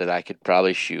options that I could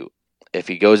probably shoot. If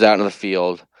he goes out into the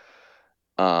field,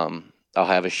 I'll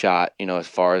have a shot, as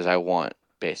far as I want,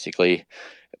 basically.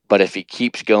 But if he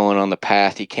keeps going on the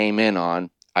path he came in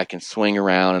on, I can swing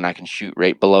around and I can shoot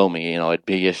right below me. It'd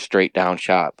be a straight down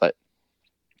shot, but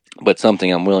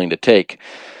something I'm willing to take.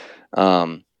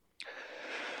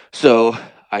 So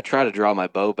I try to draw my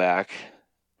bow back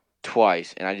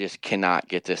twice, and I just cannot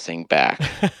get this thing back.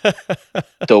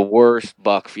 The worst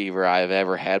buck fever I've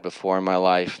ever had before in my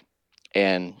life,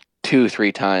 and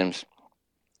 2-3 times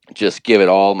just give it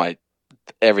all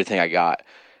everything I got.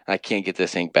 I can't get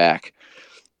this thing back.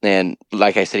 And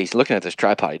like I said, he's looking at this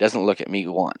tripod. He doesn't look at me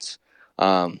once.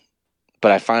 But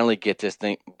I finally get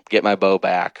my bow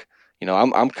back.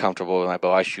 I'm comfortable with my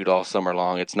bow. I shoot all summer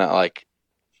long. It's not like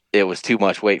it was too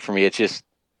much weight for me. It's just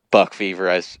buck fever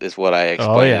is what I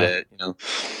explained it.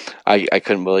 I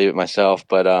couldn't believe it myself,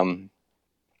 but I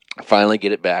finally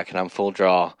get it back, and I'm full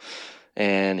draw,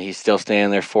 and he's still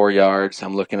standing there 4 yards.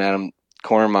 I'm looking at him,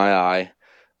 corner of my eye.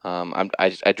 I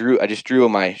just drew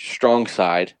on my strong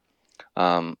side,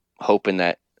 hoping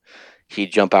that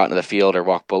he'd jump out into the field or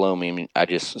walk below me. I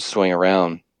just swing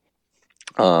around,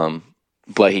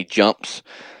 but he jumps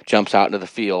out into the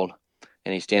field,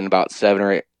 and he's standing about 7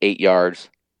 or 8 yards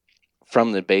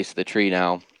from the base of the tree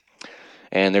now.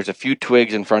 And there's a few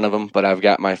twigs in front of him, but I've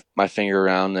got my finger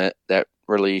around that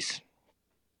release,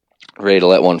 ready to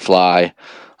let one fly,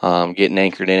 getting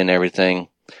anchored in and everything.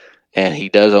 And he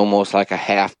does almost like a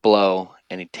half blow,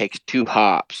 and he takes 2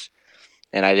 hops.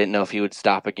 And I didn't know if he would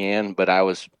stop again, but I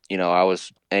was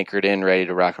anchored in, ready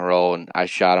to rock and roll, and I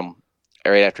shot him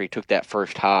right after he took that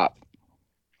first hop.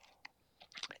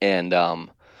 And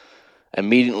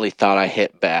immediately thought I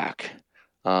hit back.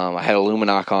 I had a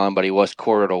Luminoc on, but he was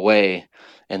quartered away,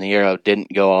 and the arrow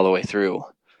didn't go all the way through.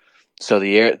 So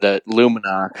the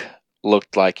Luminoc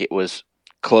looked like it was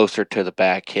closer to the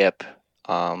back hip,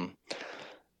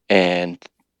 and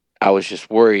I was just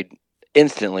worried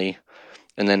instantly.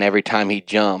 And then every time he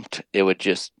jumped, it would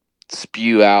just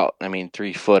spew out.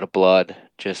 3 foot of blood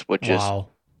Wow.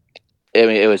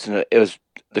 It was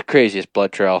the craziest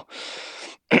blood trail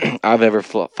I've ever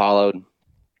followed.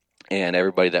 And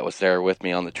everybody that was there with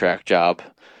me on the track job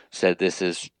said this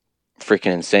is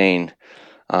freaking insane.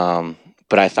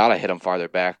 But I thought I hit him farther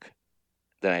back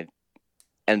than I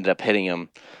ended up hitting him.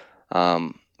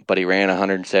 But he ran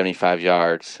 175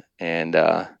 yards, and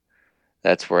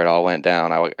that's where it all went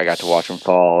down. I got to watch him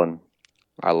fall, and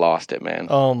I lost it, man.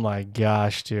 Oh my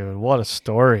gosh, dude. What a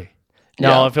story.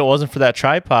 Now, if it wasn't for that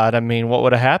tripod, what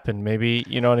would have happened? Maybe,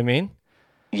 you know what I mean?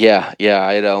 Yeah.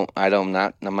 I'm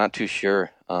not too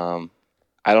sure. I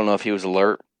don't know if he was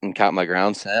alert and caught my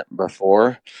ground scent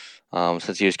before,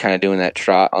 since he was kind of doing that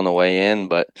trot on the way in,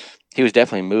 but he was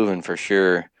definitely moving for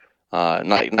sure.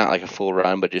 Not like a full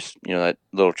run, but just, that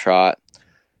little trot.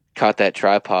 Caught that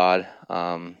tripod,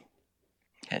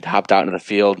 and hopped out into the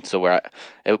field. So where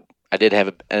I did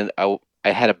have I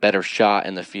had a better shot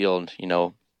in the field,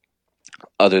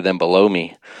 other than below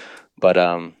me. But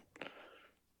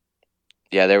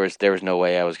yeah, there was no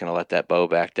way I was going to let that bow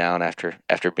back down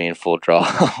after being full draw.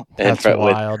 That's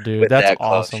wild, dude. That's that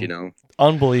awesome. Close, you know.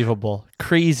 Unbelievable.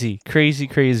 Crazy.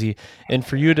 And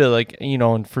for you to, like, you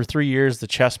know, and for 3 years, the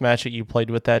chess match that you played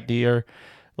with that deer,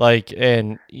 like,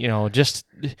 and, you know, just,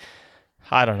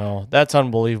 I don't know. That's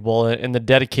unbelievable. And the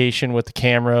dedication with the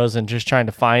cameras and just trying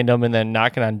to find them and then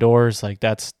knocking on doors, like,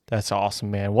 that's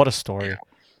awesome, man. What a story.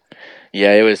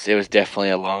 Yeah, it was definitely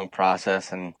a long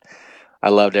process, and I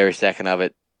loved every second of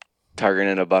it.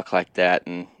 Targeting a buck like that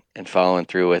and following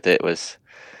through with it it's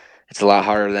a lot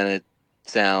harder than it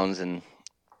sounds, and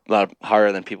a lot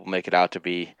harder than people make it out to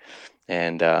be.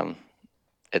 And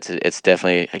it's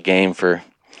definitely a game for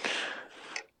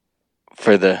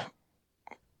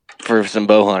some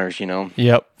bow hunters, you know.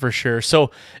 Yep, for sure.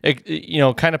 So, you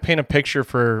know, kind of paint a picture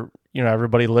for, you know,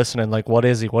 everybody listening. Like, what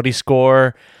is he? What did he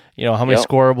score? You know, how many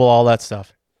scoreable? All that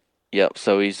stuff. Yep.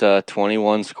 So he's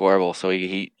 21 scoreable. So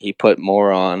he put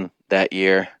more on that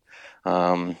year.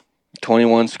 21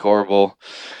 scoreable.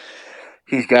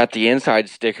 He's got the inside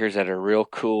stickers that are real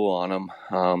cool on him.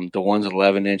 The one's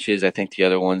 11 inches. I think the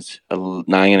other one's 9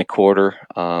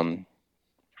 1/4.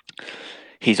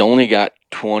 He's only got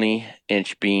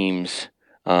 20-inch beams.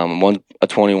 One's a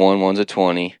 21, one's a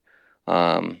 20.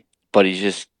 But he's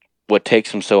just, what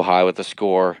takes him so high with the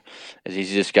score is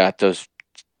he's just got those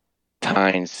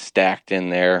tines stacked in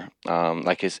there.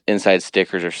 Like his inside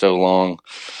stickers are so long.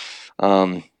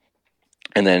 And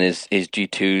then his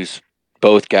G2s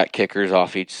both got kickers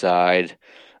off each side.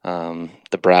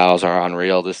 The brows are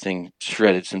unreal. This thing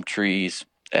shredded some trees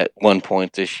at one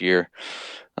point this year.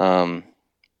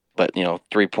 But, you know,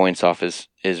 3 points off his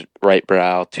right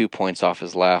brow, 2 points off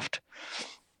his left.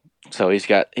 So he's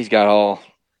got all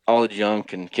the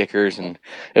junk and kickers, and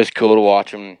it was cool to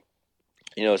watch him.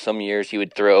 You know, some years he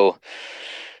would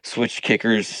switch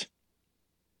kickers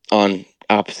on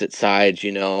opposite sides,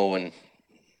 you know, and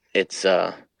it's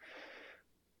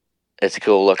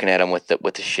cool looking at him with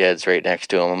the sheds right next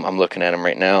to him. I'm looking at him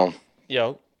right now.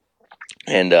 Yo.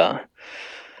 And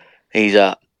he's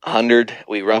 100.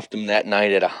 We roughed him that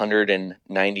night at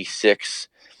 196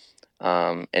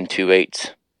 and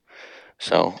 2/8.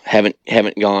 So haven't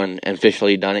gone and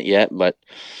officially done it yet, but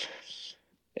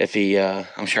if he,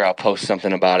 I'm sure I'll post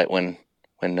something about it when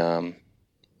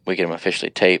we get him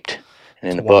officially taped and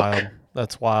in the book.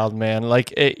 That's wild, man.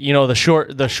 Like, you know, the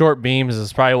short beams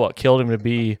is probably what killed him to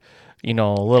be, you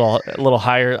know, a little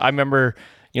higher. I remember,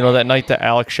 you know, that night that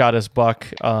Alex shot his buck,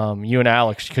 you and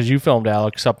Alex, because you filmed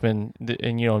Alex up in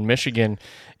Michigan,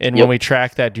 and when we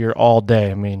tracked that deer all day,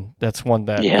 I mean, that's one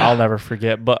that I'll never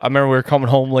forget. But I remember we were coming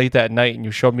home late that night, and you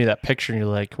showed me that picture, and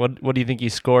you're like, "What do you think he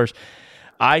scores?"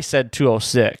 I said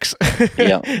 206.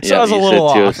 Yeah, so I was a little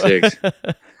off. 206.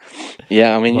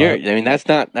 Yeah, I mean, that's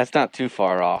not too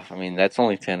far off. I mean, that's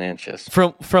only 10 inches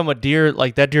from a deer.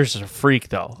 Like, that deer's a freak,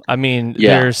 though. I mean,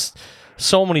 there's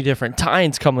so many different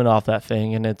tines coming off that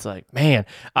thing, and it's like, man,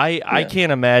 I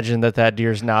can't imagine that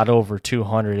deer's not over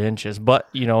 200 inches, but,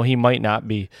 you know, he might not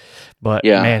be, but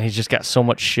man, he's just got so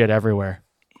much shit everywhere.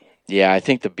 Yeah, I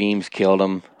think the beams killed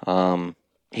him.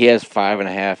 He has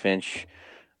 5.5 inch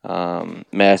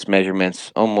mass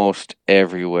measurements almost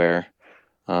everywhere,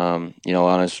 you know,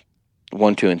 on his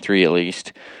 1, 2, and 3 at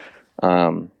least.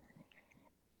 But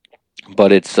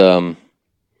it's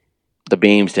the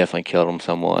beams definitely killed him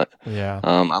somewhat. Yeah.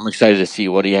 I'm excited to see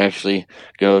what he actually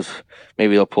goes.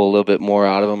 Maybe they'll pull a little bit more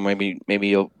out of him. Maybe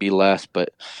he'll be less.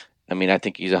 But I mean, I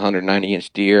think he's a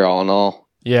 190-inch deer all in all.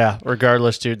 Yeah.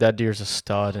 Regardless, dude, that deer's a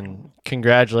stud. And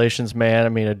congratulations, man. I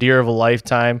mean, a deer of a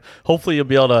lifetime. Hopefully, you'll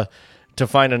be able to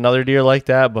find another deer like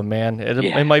that. But man,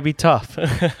 it might be tough.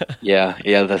 Yeah.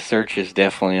 The search is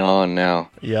definitely on now.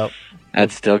 Yep.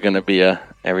 That's still going to be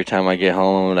every time I get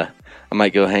home, I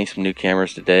might go hang some new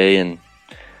cameras today and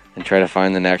try to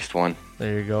find the next one.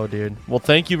 There you go, dude. Well,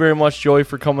 thank you very much, Joey,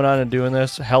 for coming on and doing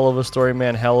this. Hell of a story,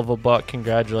 man. Hell of a buck.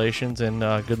 Congratulations, and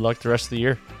good luck the rest of the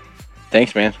year.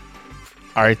 Thanks, man.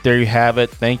 All right, there you have it.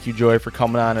 Thank you, Joey, for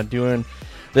coming on and doing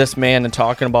this, man, and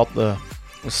talking about the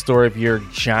story of your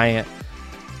giant.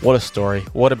 What a story.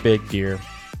 What a big deer.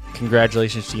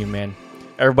 Congratulations to you, man.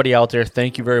 Everybody out there,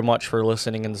 thank you very much for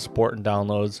listening and the support and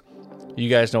downloads. You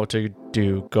guys know what to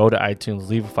do. Go to iTunes,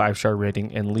 leave a 5-star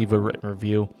rating, and leave a written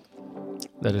review.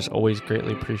 That is always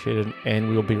greatly appreciated. And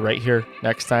we will be right here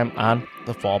next time on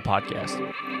the Fall Podcast.